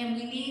 And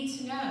we need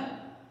to know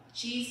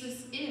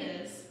Jesus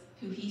is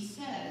who he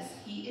says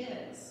he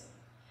is.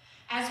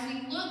 As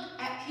we look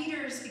at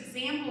Peter's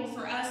example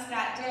for us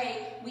that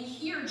day, we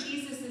hear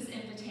Jesus'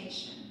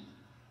 invitation.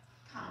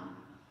 Come.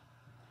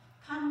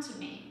 Come to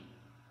me.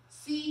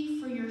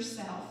 See for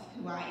yourself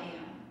who I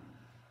am.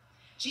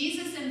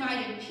 Jesus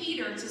invited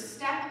Peter to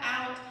step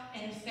out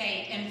in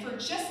faith, and for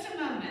just a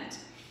moment,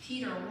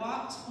 Peter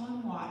walked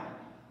on water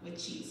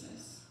with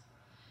Jesus.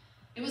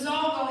 It was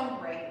all going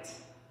great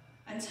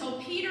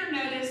until Peter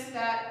noticed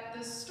that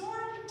the storm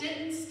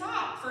didn't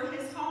stop for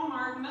his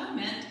hallmark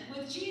moment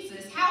with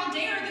Jesus. How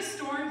dare the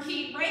storm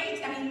keep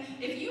raging? I mean,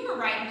 if you were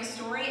writing the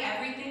story,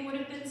 everything would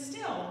have been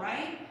still,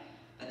 right?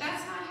 But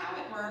that's not how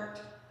it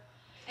worked.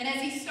 And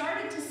as he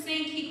started to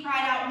sink, he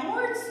cried out,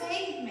 Lord,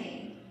 save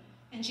me.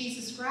 And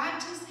Jesus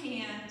grabbed his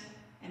hand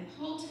and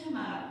pulled him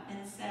up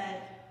and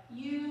said,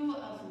 you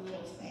of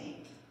little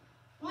faith,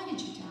 why did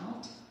you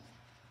doubt?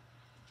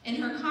 In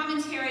her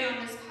commentary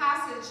on this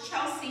passage,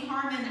 Chelsea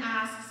Harmon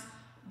asks,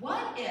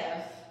 what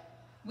if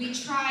we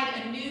tried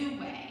a new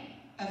way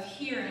of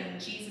hearing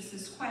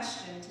Jesus'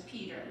 question to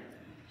Peter?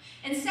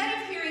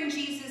 Instead of hearing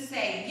Jesus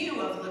say,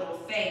 you of little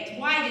faith,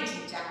 why did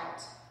you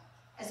doubt?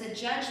 As a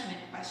judgment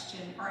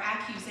question or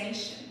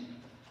accusation,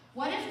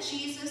 what if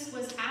Jesus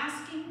was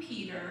asking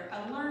Peter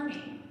a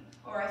learning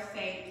or a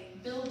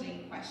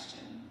faith-building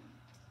question?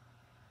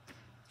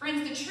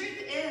 Friends, the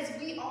truth is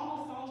we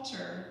all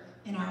falter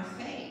in our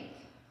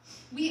faith.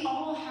 We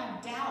all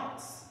have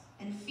doubts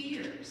and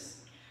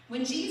fears.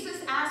 When Jesus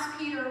asked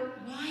Peter,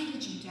 "Why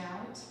did you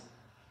doubt?"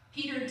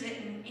 Peter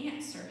didn't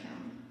answer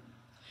him.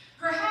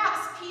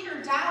 Perhaps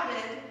Peter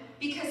doubted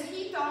because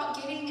he thought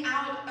getting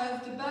out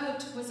of the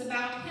boat was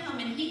about him,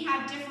 and he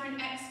had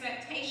different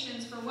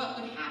expectations for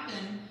what would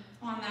happen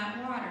on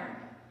that water.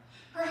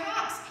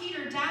 Perhaps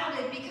Peter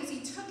doubted because he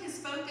took his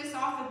focus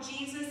off of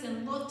Jesus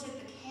and looked at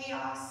the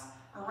chaos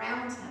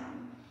around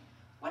him.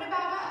 What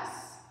about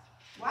us?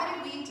 Why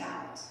do we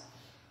doubt?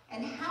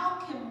 And how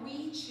can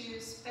we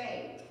choose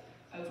faith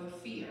over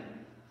fear?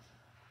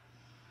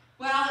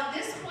 Well, at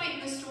this point in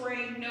the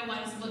story, no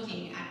one's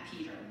looking at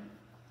Peter.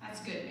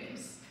 That's good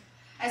news.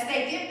 As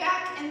they get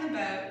back in the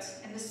boat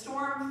and the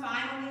storm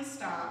finally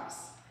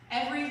stops,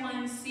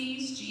 everyone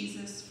sees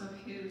Jesus for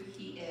who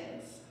he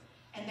is.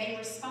 And they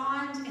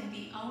respond in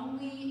the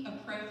only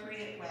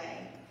appropriate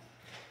way.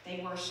 They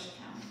worship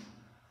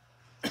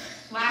him.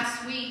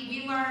 Last week,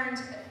 we learned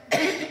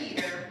with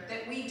Peter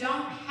that we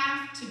don't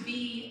have to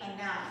be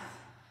enough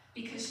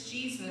because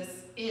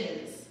Jesus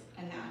is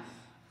enough.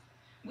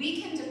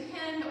 We can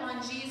depend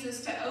on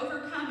Jesus to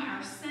overcome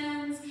our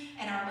sins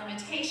and our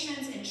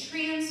limitations and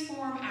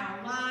transform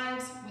our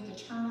lives with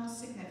eternal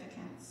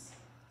significance.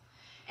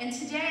 And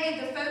today,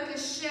 the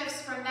focus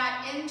shifts from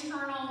that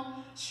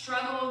internal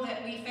struggle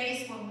that we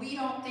face when we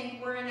don't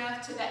think we're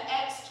enough to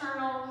the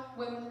external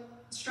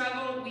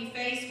struggle we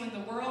face when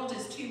the world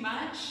is too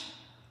much.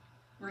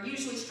 We're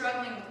usually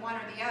struggling with one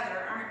or the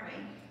other, aren't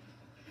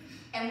we?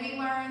 And we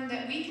learn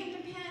that we can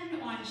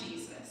depend on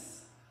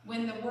Jesus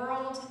when the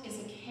world is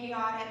a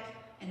chaotic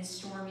and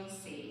stormy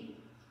sea.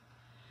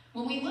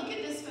 When we look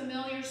at this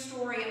familiar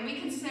story and we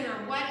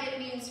consider what it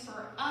means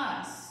for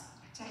us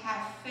to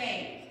have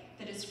faith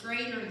that is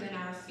greater than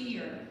our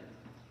fear,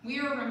 we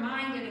are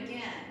reminded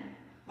again,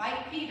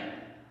 like Peter,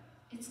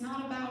 it's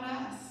not about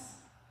us,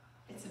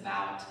 it's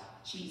about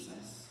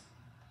Jesus.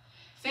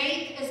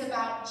 Faith is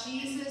about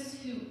Jesus,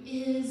 who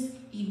is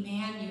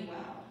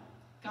Emmanuel,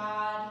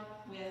 God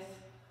with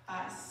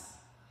us.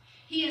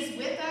 He is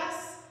with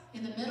us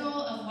in the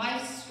middle of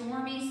life's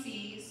stormy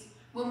seas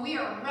when we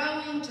are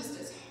rowing just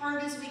as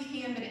hard as we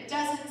can, but it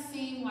doesn't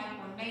seem like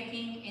we're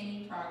making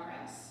any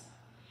progress.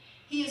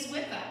 He is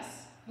with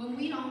us when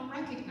we don't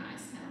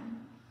recognize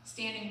him,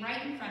 standing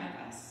right in front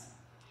of us.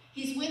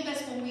 He's with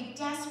us when we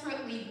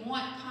desperately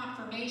want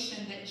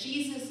confirmation that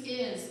Jesus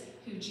is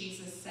who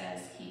Jesus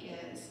says he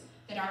is,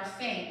 that our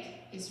faith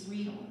is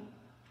real.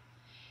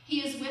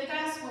 He is with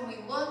us when we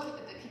look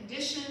at the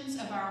conditions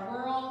of our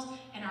world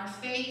and our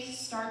faith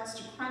starts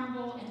to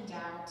crumble in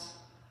doubt.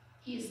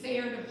 He is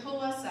there to pull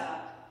us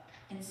up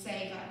and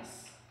save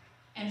us.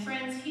 And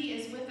friends, he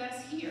is with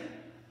us here,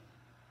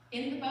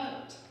 in the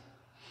boat,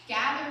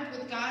 gathered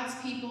with God's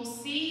people,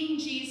 seeing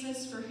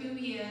Jesus for who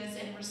he is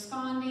and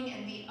responding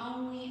in the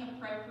only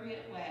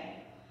appropriate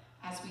way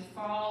as we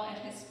fall at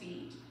his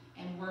feet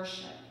and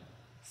worship,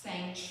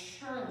 saying,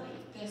 "Surely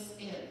this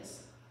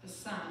is the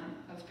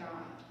Son of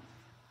God."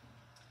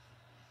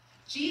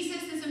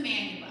 Jesus is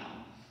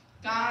Emmanuel,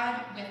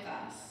 God with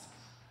us.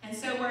 And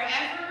so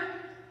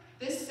wherever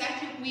this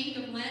second week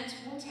of Lent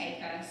will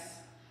take us,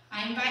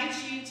 I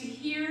invite you to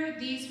hear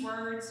these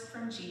words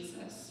from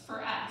Jesus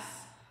for us,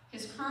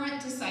 his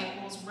current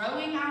disciples,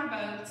 rowing our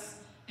boats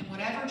in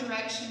whatever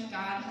direction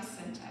God has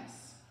sent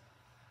us.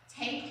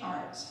 Take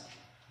heart.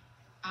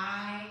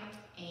 I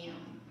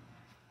am.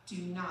 Do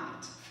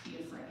not be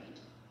afraid.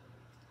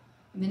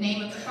 In the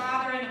name of the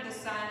Father, and of the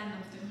Son, and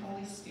of the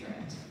Holy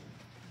Spirit.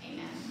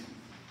 Amen.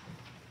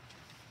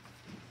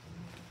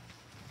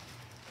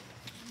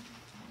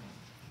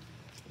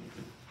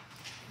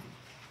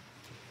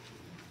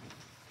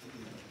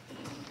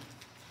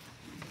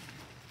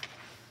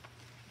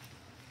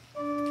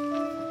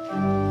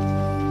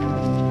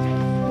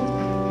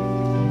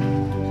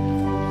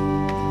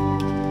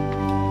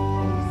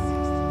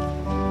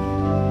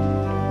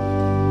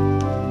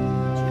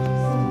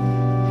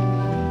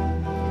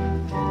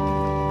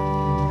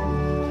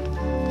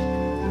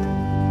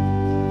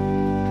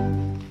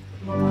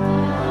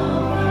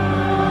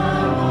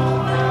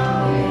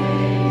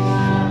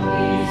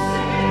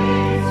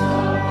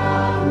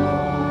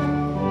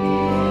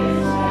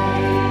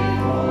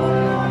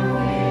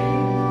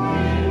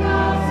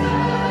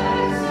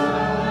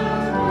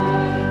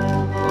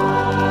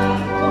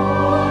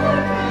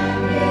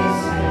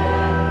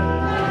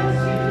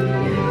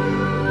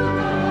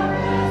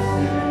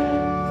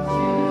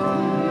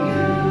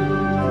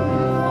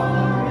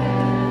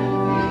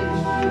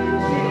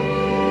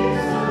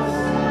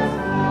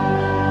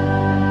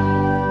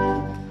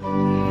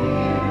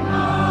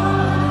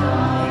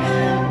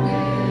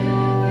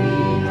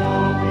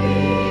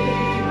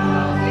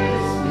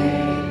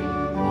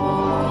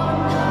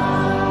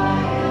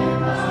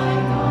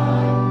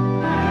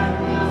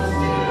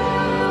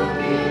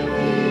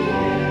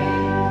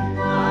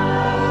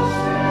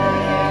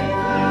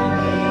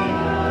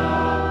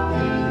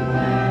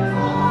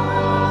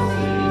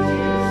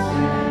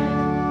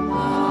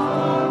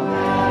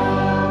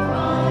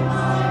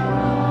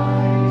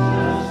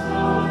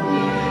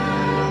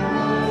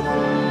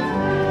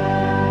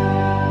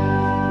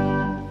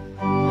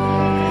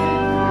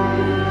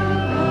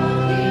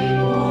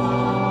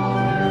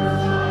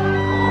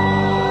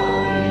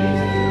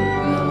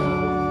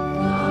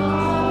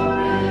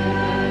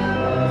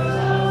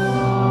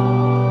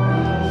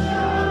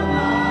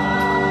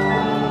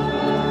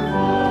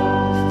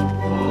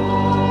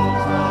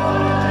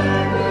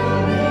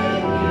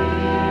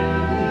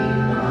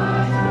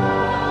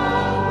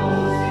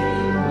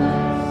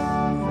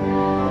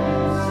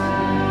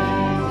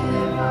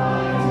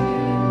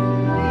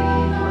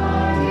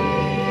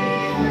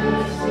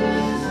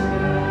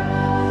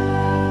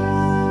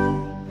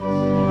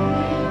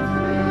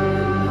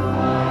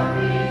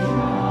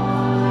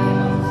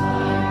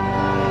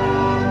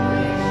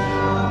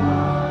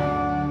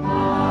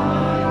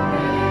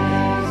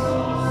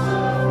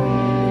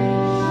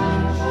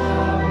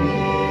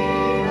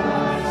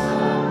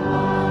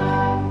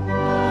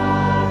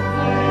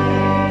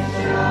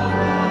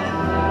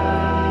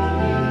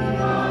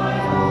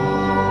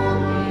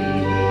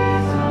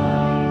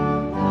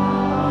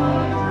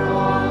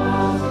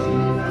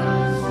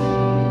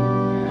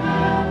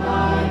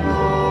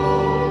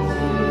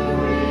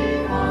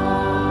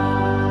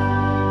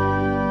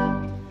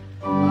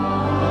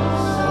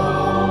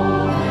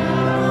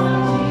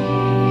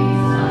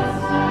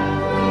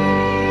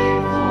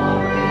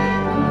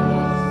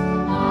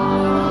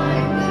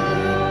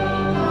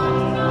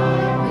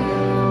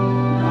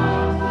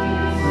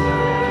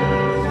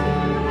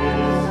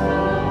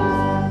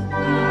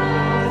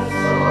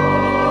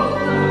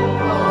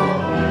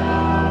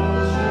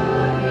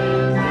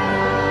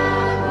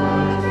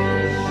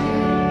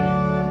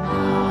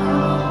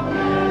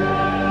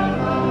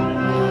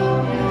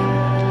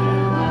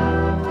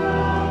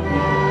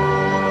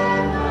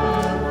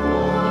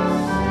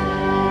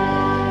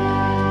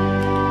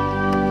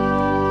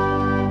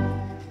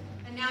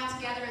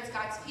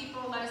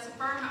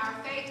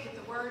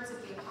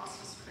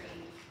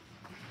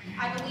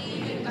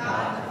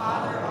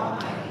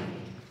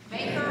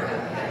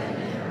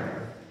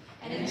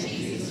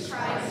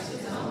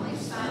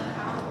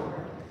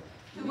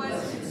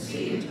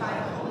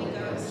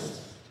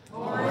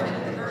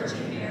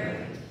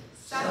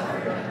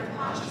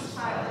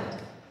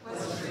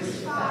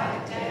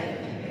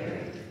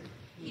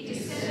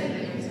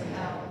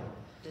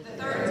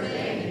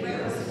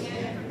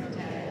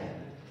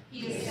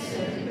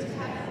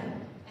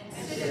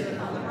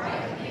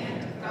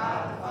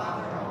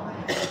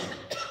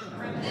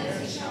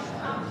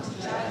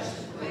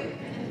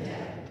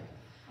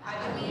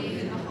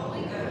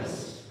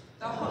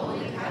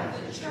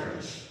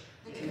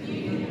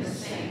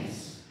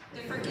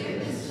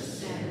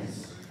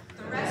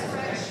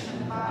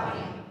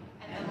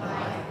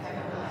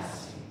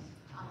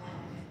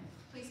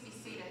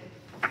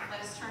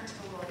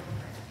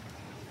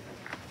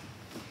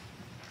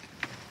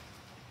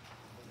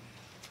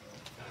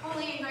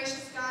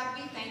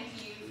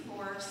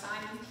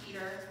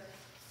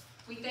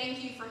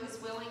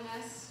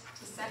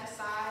 set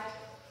aside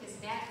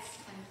his nets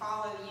and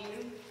follow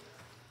you,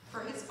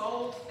 for his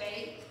bold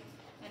faith,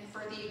 and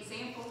for the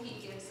example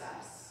he gives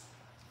us.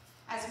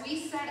 As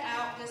we set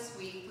out this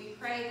week, we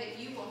pray that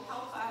you will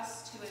help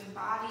us to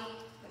embody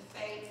the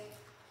faith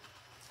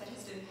that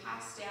has been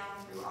passed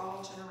down through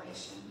all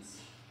generations.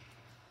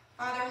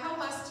 Father, help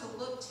us to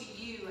look to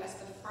you as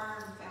the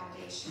firm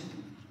foundation.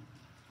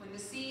 When the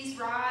seas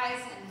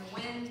rise and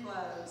the wind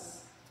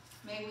blows,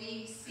 may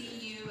we see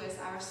you as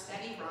our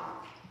steady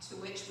rock to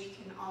which we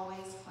can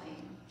always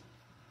cling.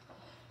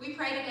 We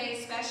pray today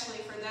especially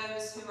for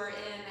those who are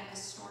in a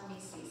stormy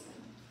season,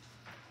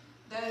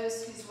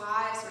 those whose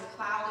lives are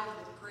clouded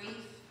with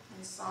grief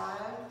and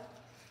sorrow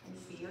and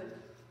fear.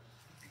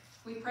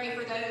 We pray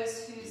for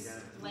those whose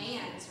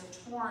lands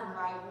are torn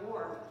by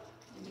war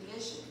and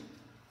division.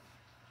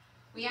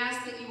 We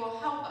ask that you will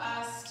help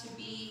us to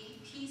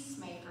be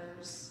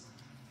peacemakers,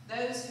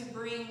 those who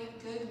bring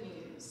good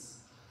news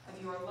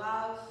of your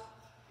love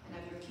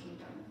and of your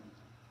kingdom.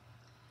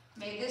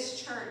 May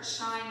this church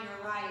shine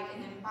your light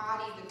and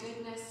embody the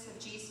goodness of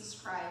Jesus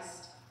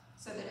Christ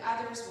so that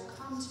others will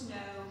come to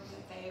know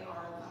that they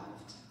are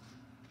loved.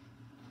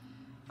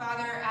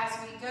 Father, as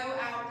we go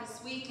out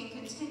this week and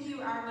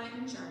continue our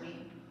Lenten journey,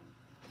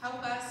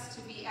 help us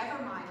to be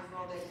ever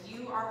mindful that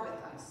you are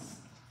with us.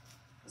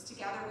 As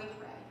together we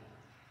pray.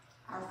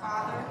 Our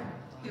Father,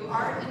 who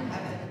art in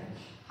heaven,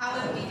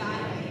 hallowed be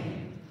thy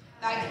name.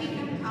 Thy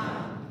kingdom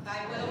come,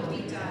 thy will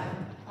be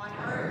done, on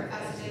earth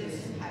as it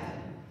is in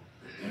heaven.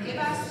 Give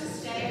us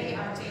this day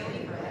our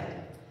daily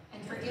bread,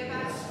 and forgive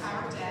us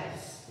our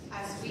debts,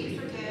 as we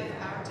forgive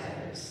our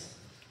debtors.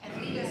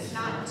 And lead us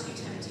not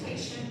into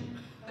temptation,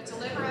 but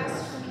deliver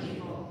us from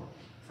evil.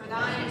 For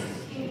thine is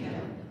the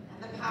kingdom,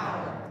 and the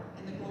power,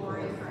 and the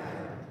glory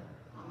forever.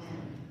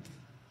 Amen.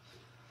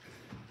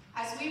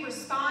 As we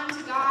respond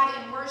to God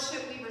in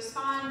worship, we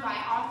respond by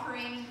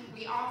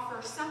we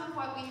offer some of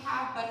what we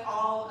have, but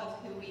all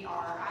of who we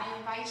are. I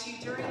invite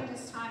you during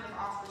this time of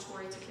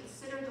offertory to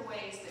consider the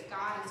ways that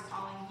God is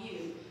calling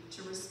you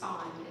to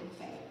respond in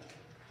faith.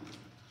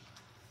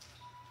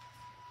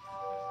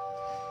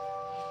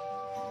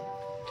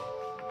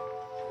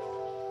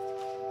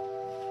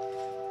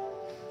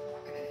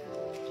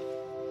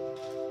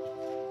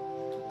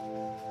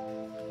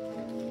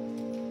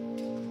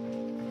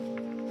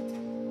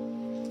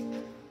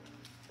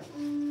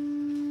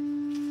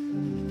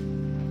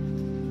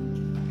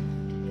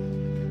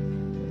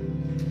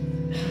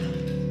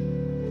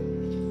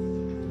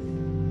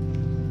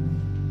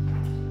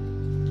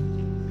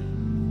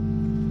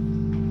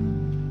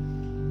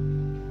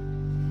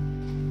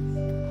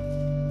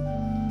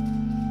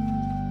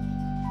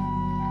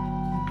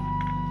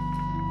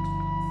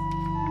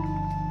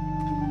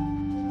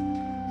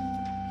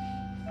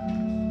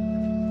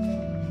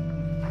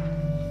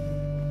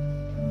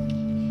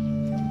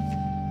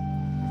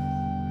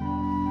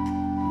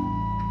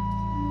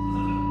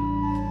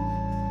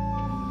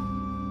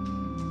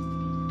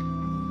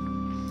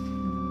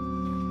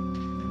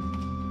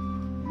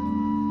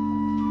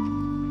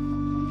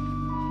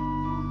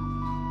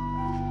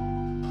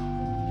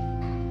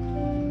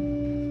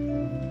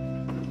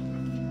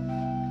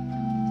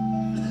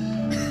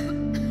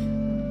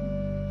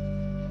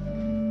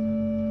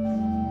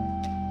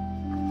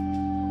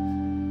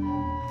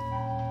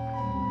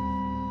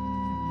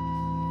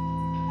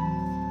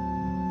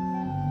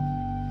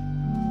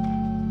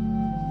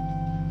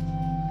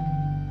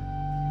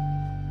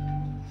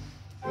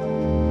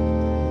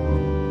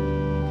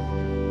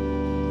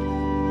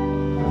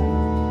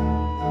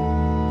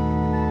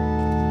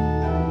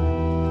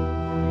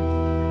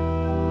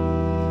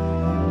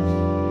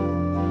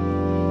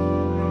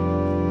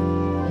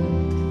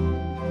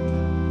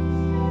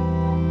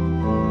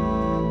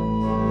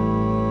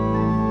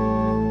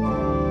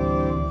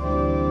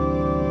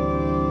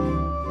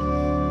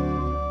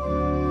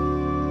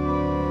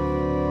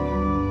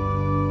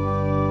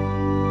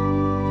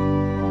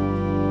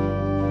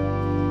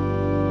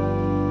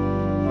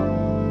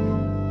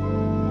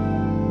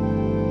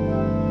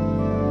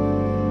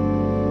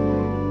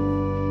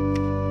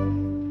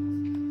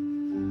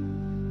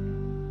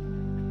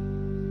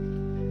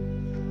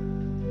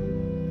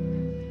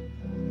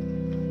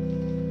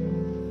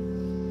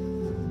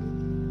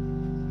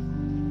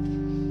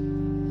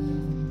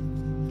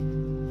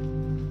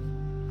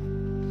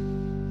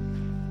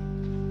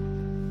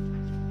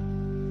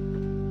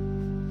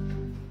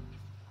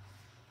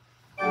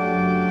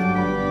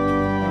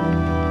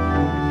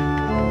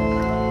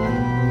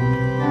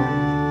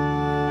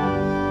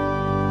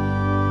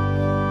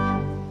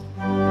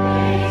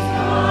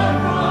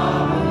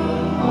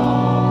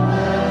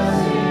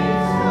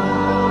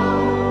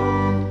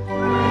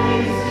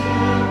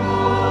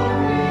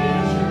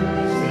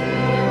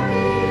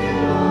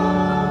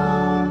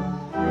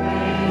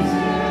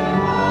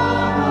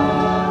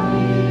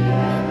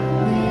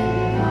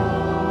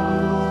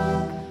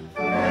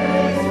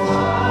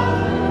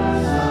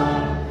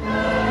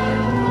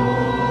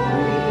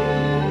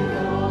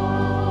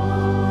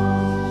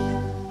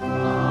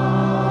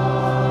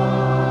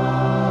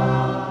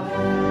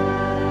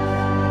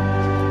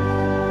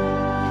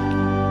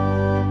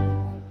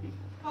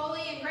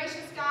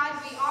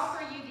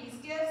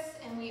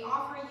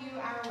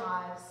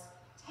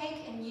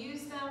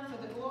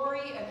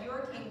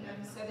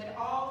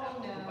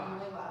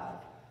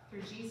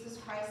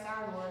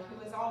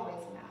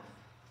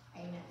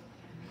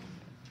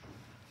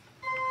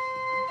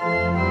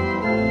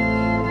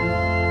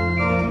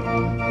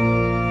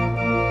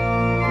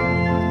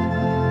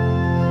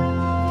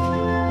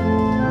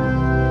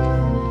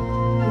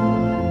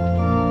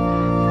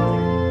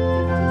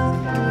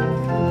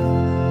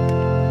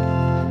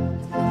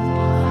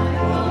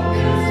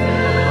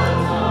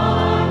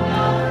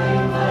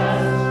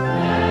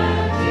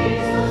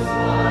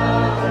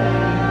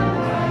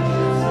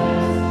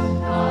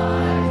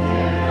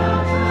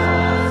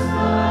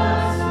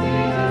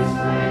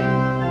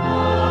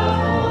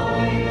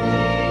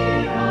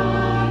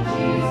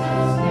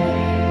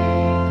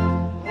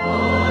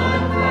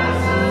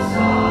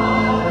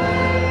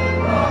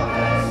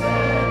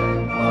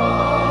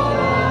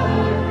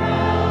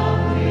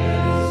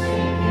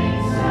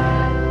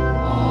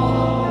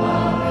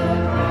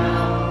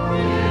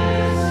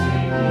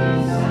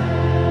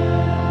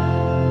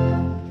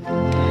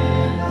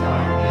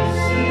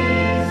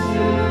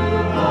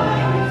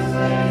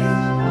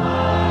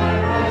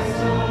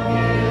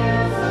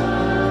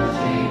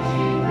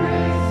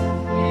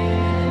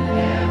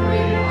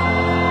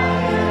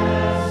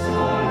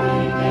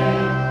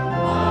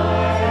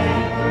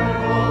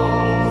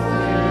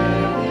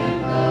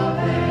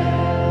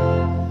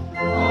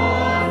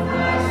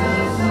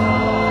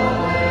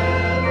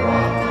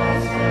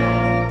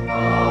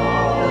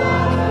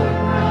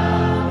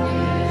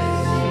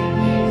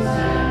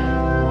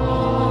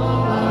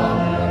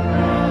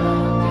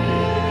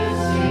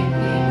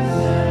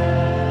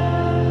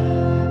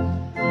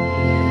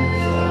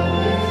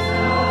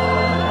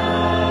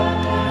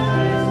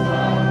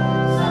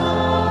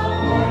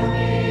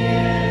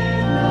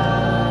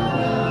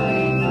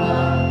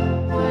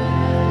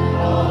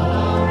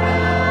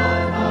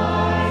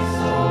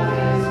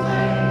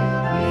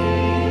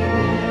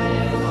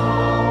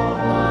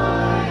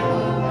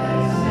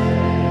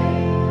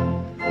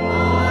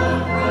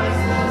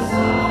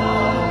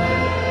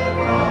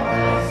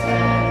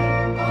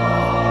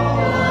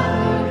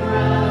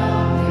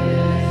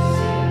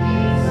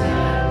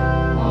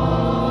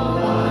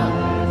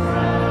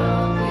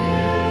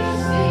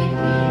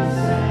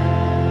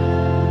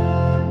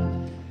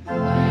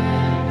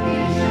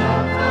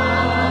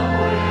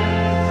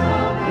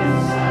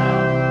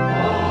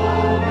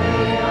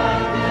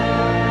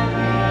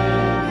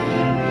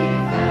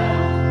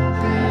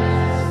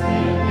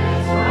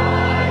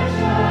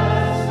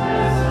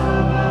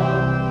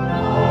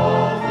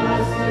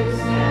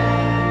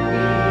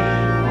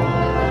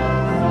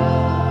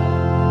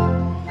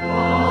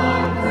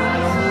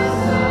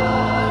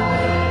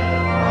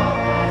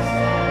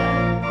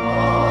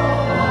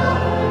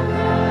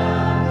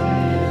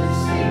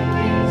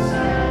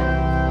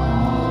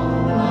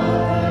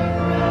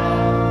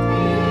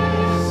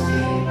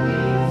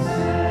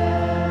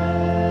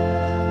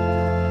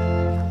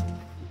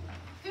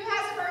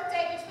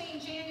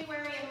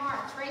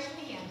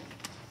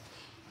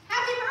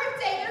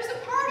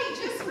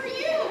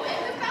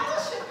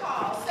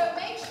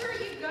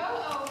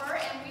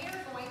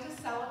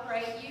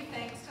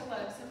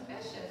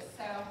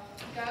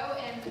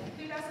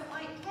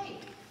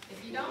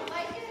 If you don't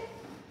like it,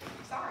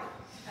 sorry.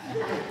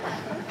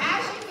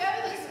 As you go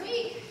this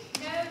week,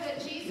 know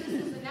that Jesus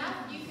is enough.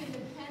 You can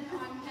depend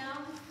on him.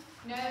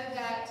 Know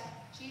that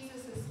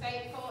Jesus is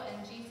faithful,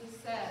 and Jesus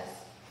says,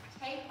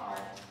 take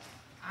heart,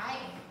 I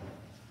am.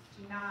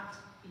 Do not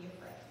be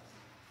afraid.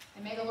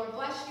 And may the Lord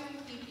bless you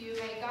and keep you.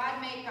 May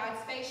God make God's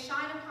face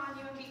shine upon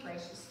you and be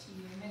gracious to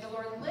you. May the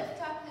Lord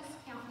lift up his